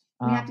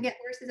 We have to get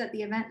horses at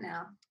the event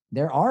now.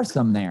 There are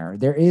some there.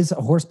 There is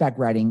horseback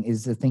riding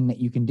is the thing that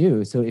you can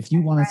do. So if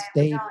you want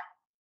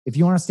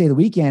to stay the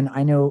weekend,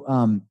 I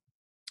know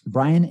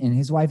Brian and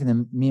his wife, and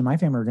then me and my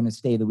family are going to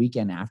stay the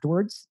weekend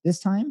afterwards this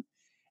time.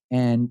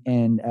 And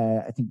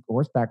I think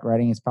horseback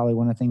riding is probably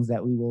one of the things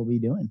that we will be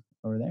doing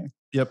over there.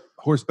 Yep,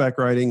 horseback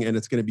riding, and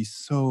it's going to be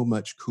so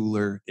much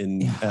cooler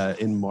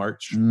in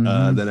March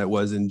than it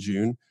was in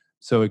June.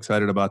 So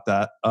excited about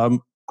that.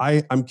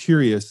 I'm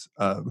curious.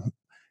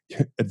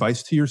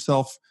 Advice to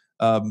yourself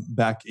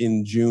back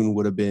in June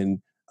would have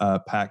been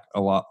pack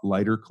a lot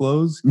lighter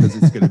clothes because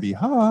it's going to be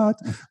hot.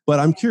 But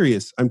I'm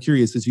curious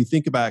as you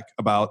think back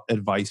about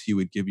advice you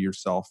would give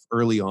yourself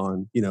early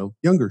on,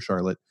 younger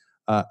Charlotte,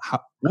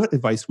 what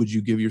advice would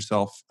you give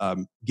yourself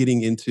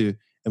getting into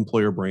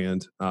employer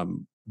brand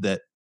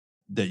that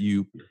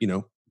you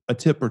a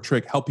tip or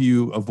trick help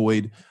you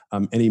avoid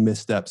any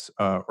missteps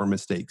or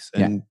mistakes?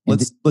 And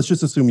let's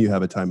just assume you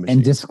have a time machine.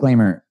 And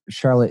disclaimer,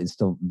 Charlotte is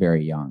still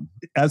very young.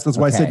 That's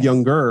why I said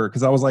younger,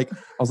 because I was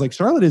like,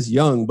 Charlotte is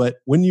young, but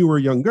when you were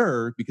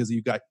younger, because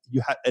you had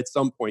at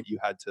some point you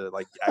had to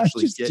like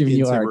actually get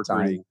into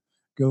recruiting.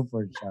 Go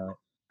for it, Charlotte.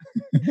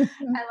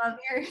 I love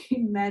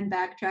hearing men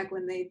backtrack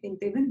when they think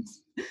they've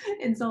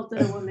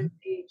insulted a woman's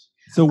age.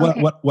 So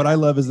what I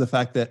love is the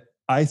fact that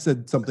I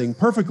said something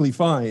perfectly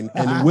fine,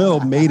 and Will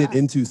made it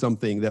into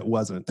something that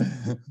wasn't.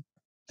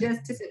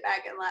 Just to sit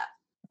back and laugh.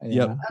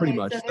 Yep, pretty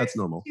much. So that's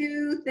normal.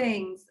 2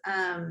 things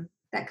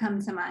that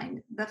come to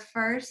mind. The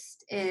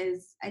first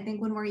is, I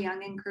think when we're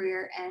young in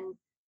career and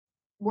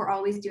we're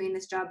always doing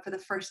this job for the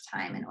first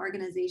time, an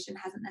organization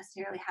hasn't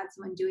necessarily had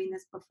someone doing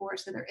this before,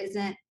 so there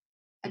isn't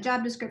a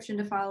job description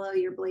to follow,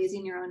 you're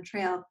blazing your own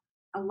trail.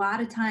 A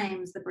lot of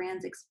times the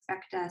brands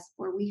expect us,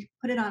 or we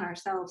put it on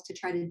ourselves to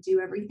try to do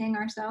everything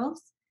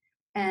ourselves.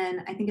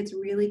 And I think it's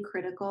really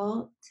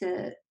critical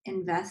to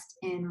invest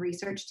in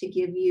research to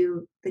give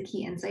you the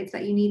key insights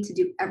that you need to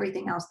do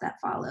everything else that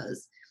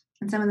follows.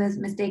 And some of those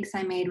mistakes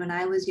I made when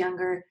I was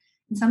younger,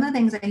 and some of the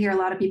things I hear a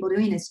lot of people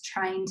doing is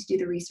trying to do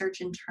the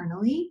research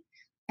internally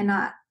and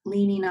not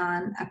leaning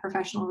on a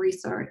professional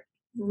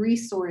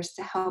resource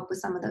to help with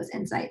some of those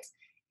insights.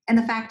 And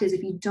the fact is,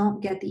 if you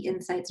don't get the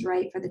insights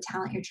right for the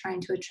talent you're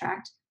trying to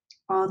attract,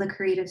 all the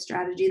creative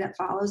strategy that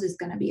follows is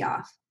going to be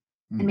off.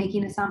 And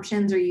making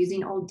assumptions or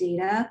using old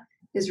data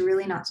is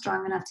really not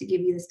strong enough to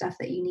give you the stuff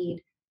that you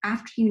need.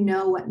 After you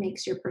know what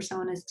makes your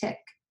personas tick,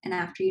 and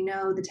after you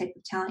know the type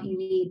of talent you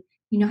need,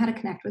 you know how to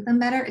connect with them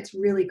better. It's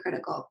really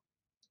critical.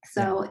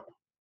 So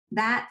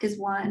that is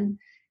one.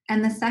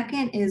 And the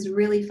second is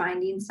really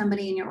finding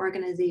somebody in your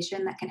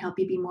organization that can help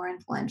you be more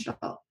influential.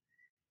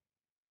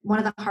 One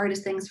of the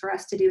hardest things for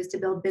us to do is to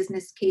build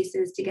business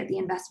cases to get the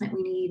investment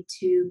we need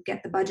to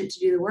get the budget to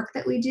do the work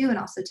that we do and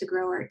also to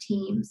grow our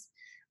teams.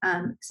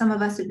 Some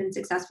of us have been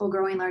successful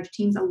growing large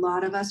teams. A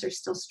lot of us are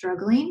still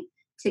struggling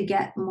to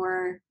get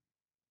more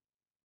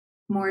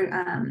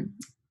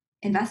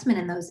investment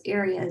in those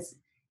areas.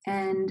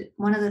 And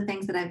one of the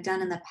things that I've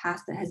done in the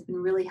past that has been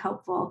really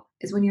helpful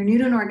is when you're new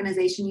to an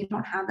organization, you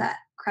don't have that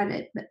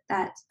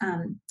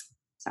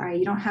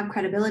you don't have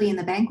credibility in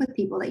the bank with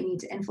people that you need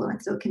to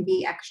influence. So it can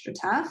be extra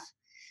tough.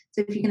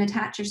 So if you can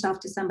attach yourself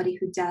to somebody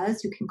who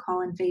does, who can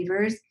call in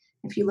favors,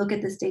 if you look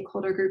at the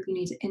stakeholder group you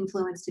need to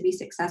influence to be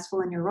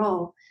successful in your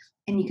role,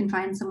 and you can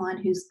find someone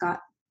who's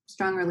got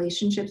strong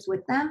relationships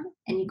with them,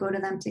 and you go to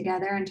them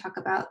together and talk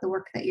about the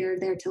work that you're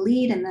there to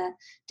lead and the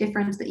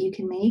difference that you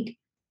can make,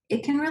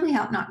 it can really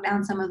help knock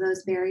down some of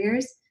those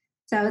barriers.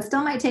 So it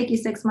still might take you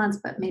 6 months,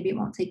 but maybe it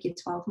won't take you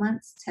 12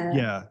 months to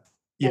Yeah.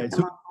 get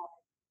them So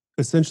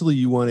essentially,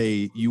 you want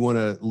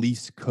a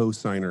lease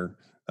co-signer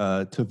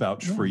to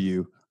vouch for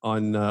you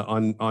on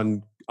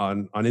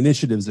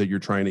initiatives that you're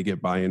trying to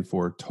get buy-in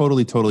for.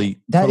 Totally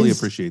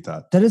appreciate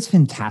that. That is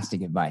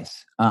fantastic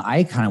advice.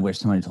 I kind of wish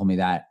someone had told me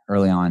that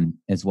early on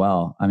as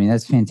well. I mean,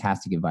 that's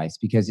fantastic advice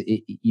because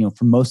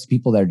for most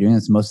people that are doing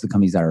this, most of the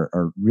companies that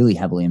are really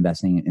heavily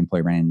investing in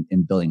employee brand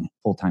and building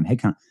full-time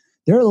headcount,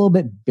 they're a little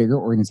bit bigger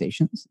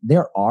organizations.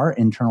 There are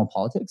internal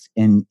politics,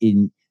 and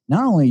in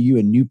not only are you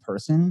a new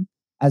person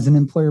as an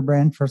employer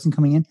brand person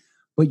coming in,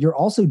 but you're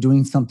also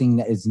doing something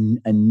that is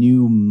a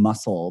new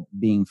muscle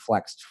being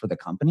flexed for the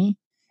company.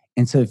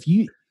 And so if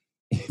you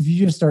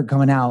just start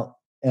coming out,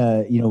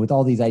 with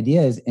all these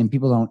ideas and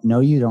people don't know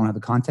you, don't have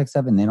the context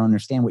of it, and they don't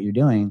understand what you're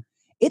doing,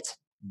 it's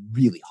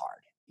really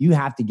hard. You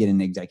have to get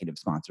an executive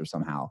sponsor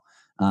somehow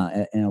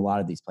in a lot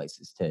of these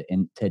places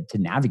to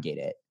navigate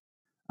it,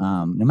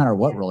 no matter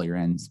what role you're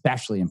in,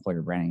 especially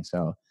employer branding.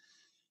 So,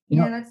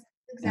 that's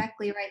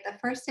exactly right. The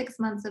first 6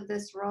 months of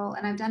this role,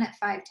 and I've done it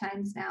 5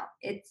 times now,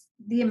 it's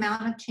the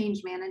amount of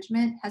change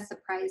management has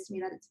surprised me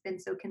that it's been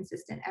so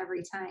consistent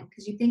every time.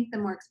 Because you think the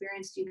more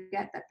experienced you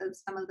get, that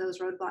some of those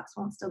roadblocks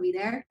won't still be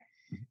there,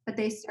 but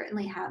they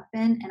certainly have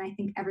been. And I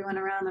think everyone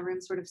around the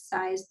room sort of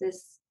sized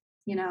this,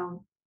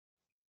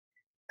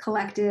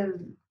 collective.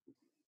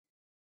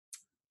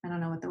 I don't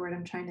know what the word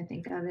I'm trying to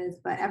think of is,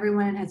 but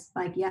everyone has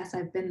yes,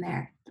 I've been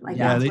there.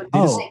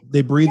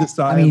 They breathe a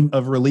sigh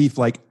of relief.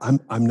 Like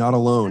I'm not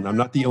alone. I'm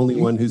not the only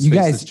one who's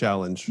faced this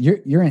challenge.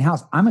 You're in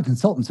house. I'm a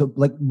consultant, so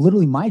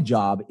literally my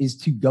job is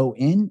to go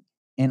in,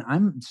 and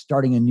I'm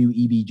starting a new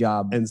EB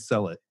job and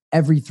sell it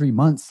every 3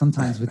 months,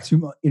 sometimes with 2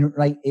 months.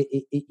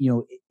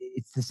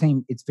 It's the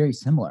same. It's very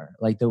similar.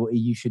 Like the way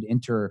you should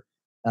enter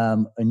a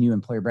new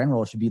employer brand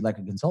role should be like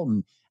a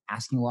consultant,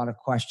 asking a lot of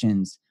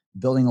questions,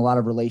 building a lot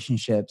of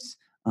relationships.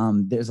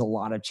 There's a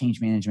lot of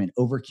change management,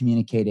 over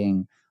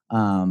communicating.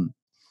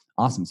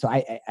 Awesome. So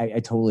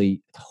I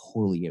totally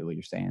get what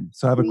you're saying.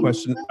 So I have a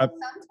question.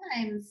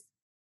 Sometimes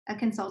a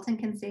consultant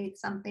can say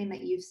something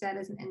that you've said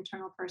as an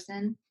internal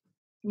person,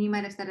 and you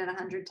might have said it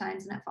 100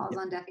 times and it falls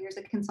on deaf ears.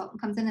 A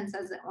consultant comes in and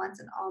says it once,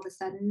 and all of a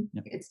sudden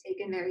it's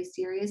taken very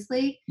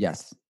seriously.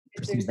 Yes.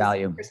 There's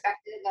value.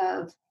 Perspective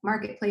of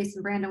marketplace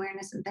and brand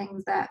awareness and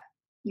things that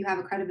you have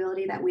a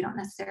credibility that we don't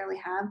necessarily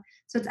have.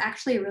 So it's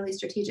actually a really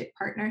strategic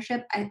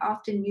partnership. I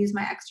often use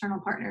my external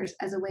partners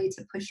as a way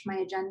to push my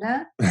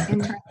agenda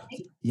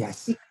internally.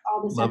 Yes. All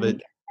of a Love sudden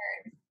it.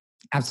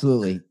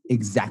 Absolutely.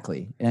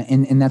 Exactly.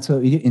 And that's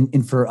what we do.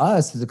 And for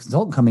us as a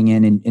consultant coming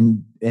in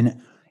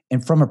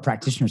and from a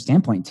practitioner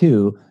standpoint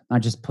too,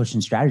 not just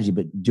pushing strategy,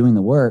 but doing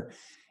the work,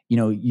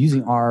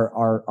 using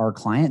our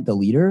client, the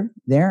leader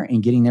there,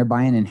 and getting their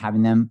buy-in and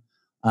having them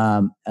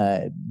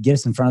get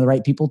us in front of the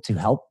right people to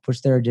help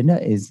push their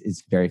agenda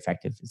is very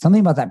effective.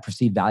 Something about that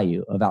perceived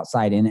value of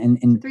outside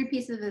and 3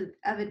 pieces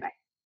of advice.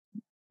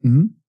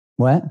 Mm-hmm.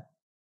 What?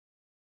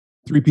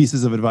 3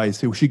 pieces of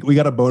advice. We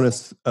got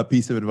a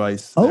piece of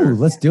advice. Oh,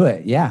 let's do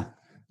it. Yeah.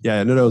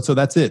 Yeah, no. So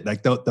that's it.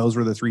 Like those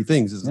were the 3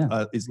 things: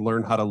 is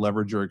learn how to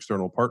leverage your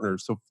external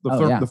partners. So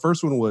the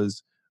first one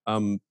was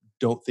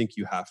don't think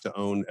you have to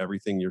own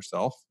everything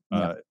yourself.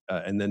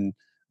 And then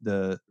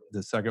the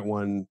second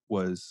one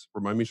was,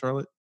 remind me,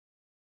 Charlotte.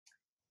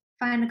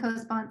 Find a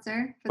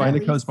co-sponsor. Find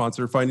a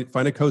co-sponsor. Find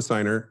a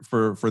co-signer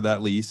for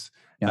that lease.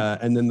 Yeah.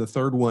 And then the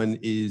third one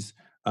is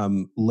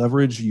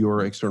leverage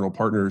your external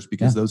partners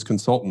because those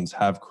consultants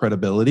have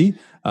credibility,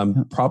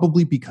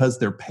 probably because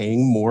they're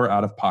paying more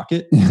out of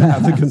pocket to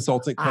have the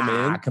consultant come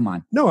in. Come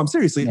on. No, I'm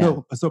seriously.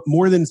 No, so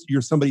more than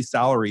somebody's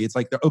salary, it's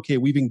like, okay,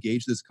 we've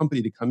engaged this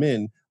company to come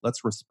in.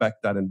 Let's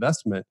respect that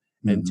investment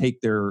and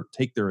take their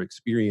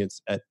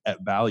experience at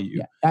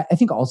value. Yeah, I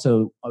think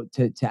also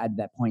to add to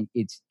that point,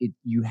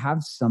 you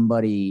have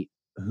somebody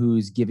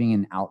who's giving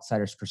an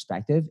outsider's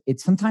perspective.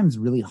 It's sometimes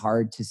really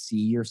hard to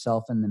see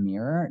yourself in the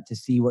mirror, to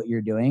see what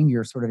you're doing.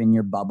 You're sort of in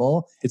your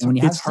bubble.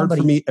 It's hard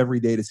for me every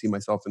day to see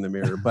myself in the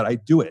mirror, but I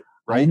do it,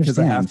 right? Because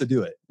I have to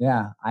do it.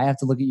 Yeah, I have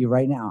to look at you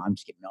right now. I'm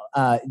just kidding. No,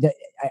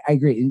 I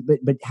agree.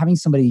 But having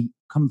somebody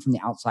come from the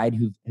outside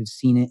who's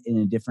seen it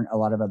in a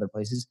lot of other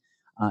places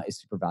is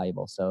super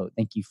valuable. So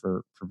thank you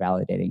for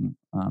validating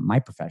my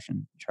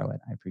profession, Charlotte.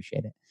 I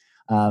appreciate it.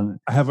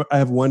 I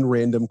have one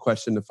random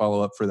question to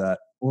follow up for that.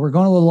 Well, we're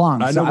going a little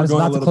long. I was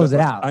about to close it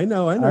out. I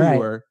know you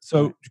were.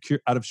 So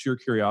out of sheer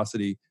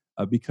curiosity,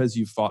 because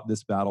you fought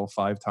this battle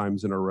 5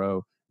 times in a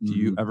row, do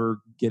you ever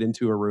get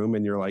into a room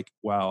and you're like,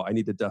 wow, I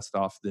need to dust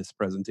off this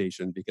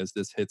presentation because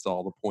this hits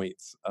all the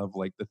points of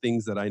like the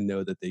things that I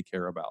know that they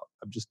care about?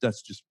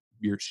 That's just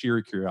your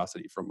sheer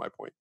curiosity from my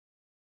point.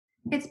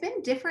 It's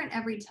been different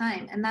every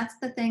time. And that's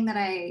the thing that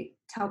I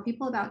tell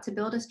people about. To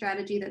build a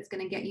strategy that's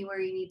going to get you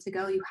where you need to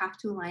go, you have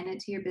to align it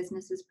to your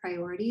business's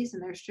priorities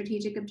and their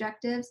strategic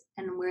objectives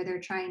and where they're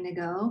trying to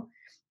go.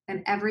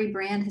 And every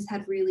brand has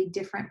had really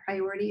different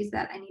priorities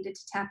that I needed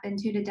to tap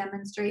into to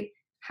demonstrate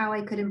how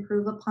I could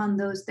improve upon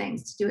those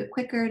things, to do it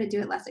quicker, to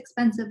do it less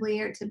expensively,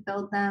 or to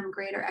build them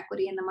greater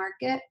equity in the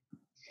market.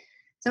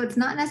 So it's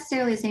not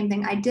necessarily the same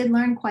thing. I did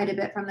learn quite a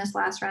bit from this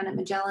last round at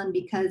Magellan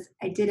because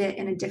I did it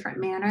in a different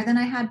manner than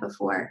I had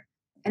before.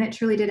 And it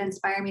truly did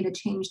inspire me to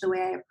change the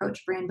way I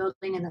approach brand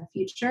building in the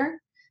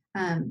future.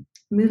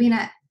 Moving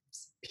at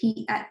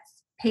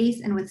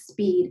pace and with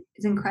speed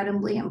is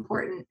incredibly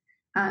important.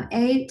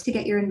 To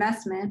get your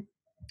investment.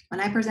 When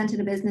I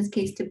presented a business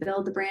case to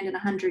build the brand in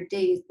 100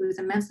 days, it was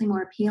immensely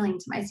more appealing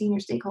to my senior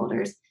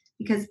stakeholders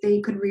because they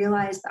could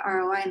realize the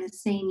ROI in the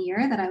same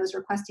year that I was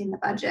requesting the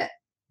budget.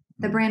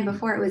 The brand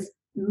before, it was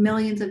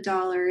millions of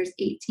dollars,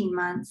 18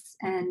 months.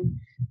 And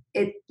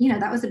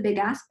that was a big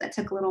ask that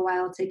took a little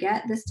while to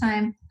get. This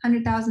time,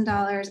 $100,000,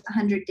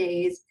 100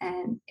 days.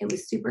 And it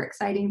was super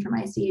exciting for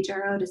my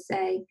CHRO to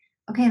say,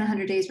 okay, in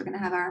 100 days, we're going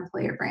to have our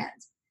employer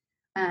brands.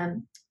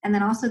 And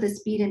then also the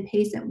speed and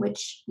pace at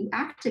which you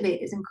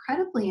activate is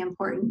incredibly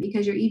important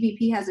because your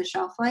EVP has a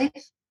shelf life.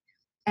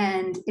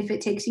 And if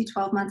it takes you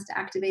 12 months to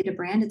activate a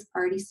brand, it's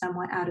already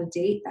somewhat out of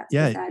date.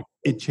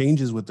 It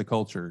changes with the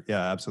culture.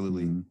 Yeah,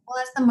 absolutely. Well,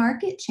 as the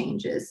market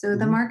changes, so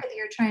the market that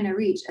you're trying to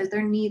reach, as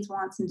their needs,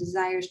 wants, and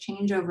desires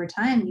change over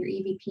time, your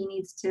EVP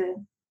needs to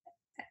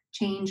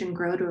change and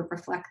grow to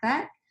reflect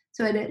that.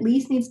 So it at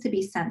least needs to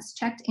be sense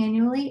checked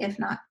annually, if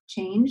not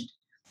changed.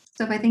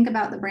 So if I think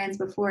about the brands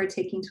before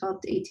taking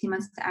 12 to 18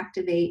 months to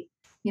activate,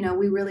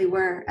 we really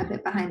were a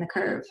bit behind the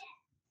curve.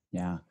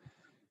 Yeah.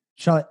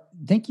 Charlotte,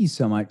 thank you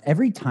so much.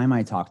 Every time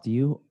I talk to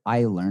you,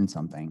 I learn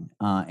something.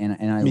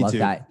 And I love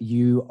that.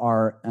 You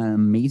are an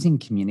amazing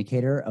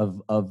communicator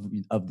of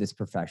this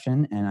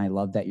profession. And I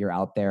love that you're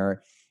out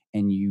there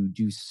and you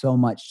do so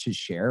much to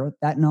share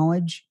that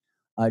knowledge.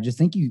 Just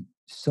thank you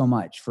so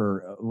much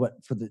for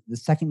the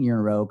second year in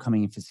a row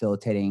coming and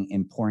facilitating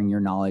and pouring your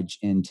knowledge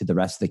into the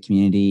rest of the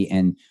community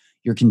and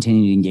your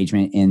continued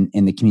engagement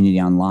in the community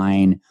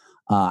online.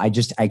 I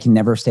can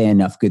never say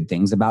enough good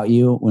things about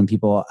you when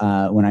people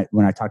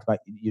when I talk about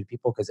you to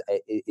people, because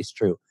it's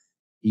true.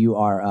 You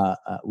are a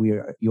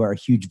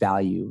huge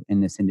value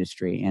in this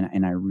industry,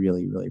 and I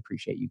really, really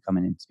appreciate you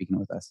coming and speaking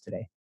with us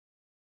today.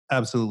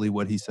 Absolutely,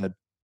 what he said.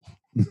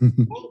 Thank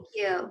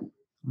you.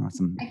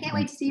 Awesome. I can't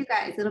wait to see you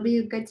guys. It'll be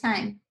a good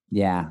time.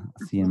 Yeah,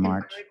 I'll see you in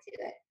March. Looking forward to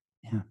it.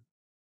 Yeah,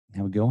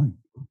 have a good one.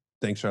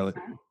 Thanks, Charlotte.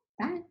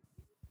 Bye.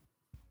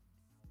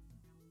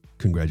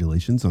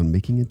 Congratulations on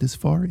making it this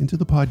far into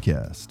the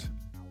podcast.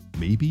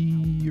 Maybe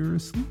you're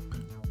asleep.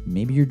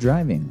 Maybe you're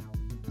driving.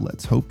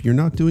 Let's hope you're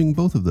not doing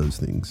both of those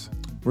things.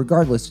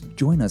 Regardless,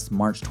 join us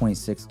March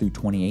 26th through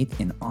 28th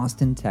in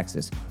Austin,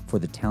 Texas for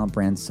the Talent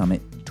Brand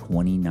Summit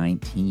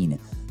 2019.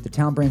 The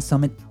Talent Brand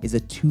Summit is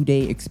a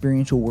 2-day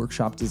experiential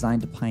workshop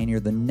designed to pioneer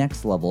the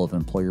next level of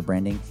employer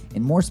branding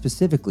and, more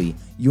specifically,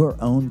 your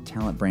own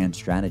talent brand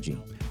strategy.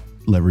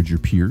 Leverage your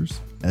peers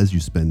as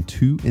you spend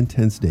 2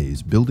 intense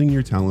days building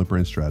your talent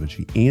brand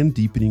strategy and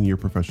deepening your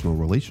professional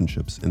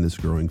relationships in this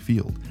growing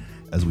field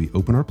as we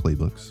open our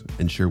playbooks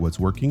and share what's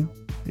working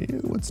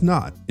and what's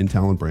not in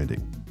talent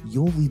branding.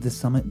 You'll lead the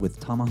summit with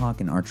tomahawk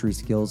and archery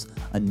skills,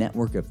 a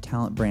network of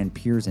talent brand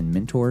peers and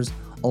mentors,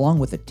 along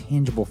with a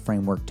tangible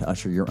framework to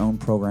usher your own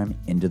program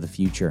into the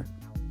future.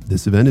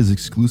 This event is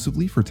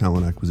exclusively for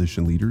talent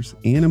acquisition leaders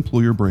and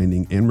employer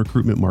branding and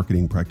recruitment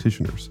marketing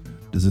practitioners.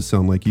 Does this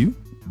sound like you?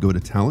 Go to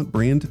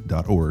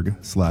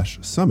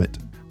talentbrand.org/summit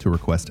to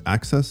request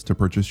access to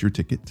purchase your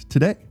ticket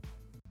today.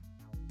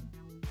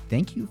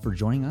 Thank you for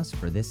joining us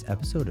for this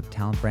episode of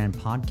Talent Brand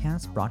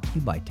Podcast, brought to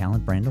you by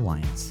Talent Brand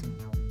Alliance.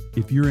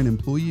 If you're an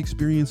employee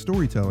experience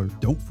storyteller,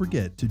 don't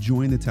forget to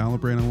join the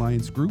Talent Brand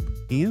Alliance group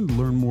and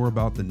learn more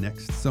about the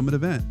next summit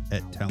event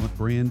at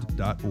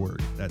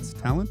talentbrand.org. That's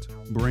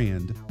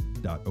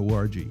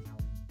talentbrand.org.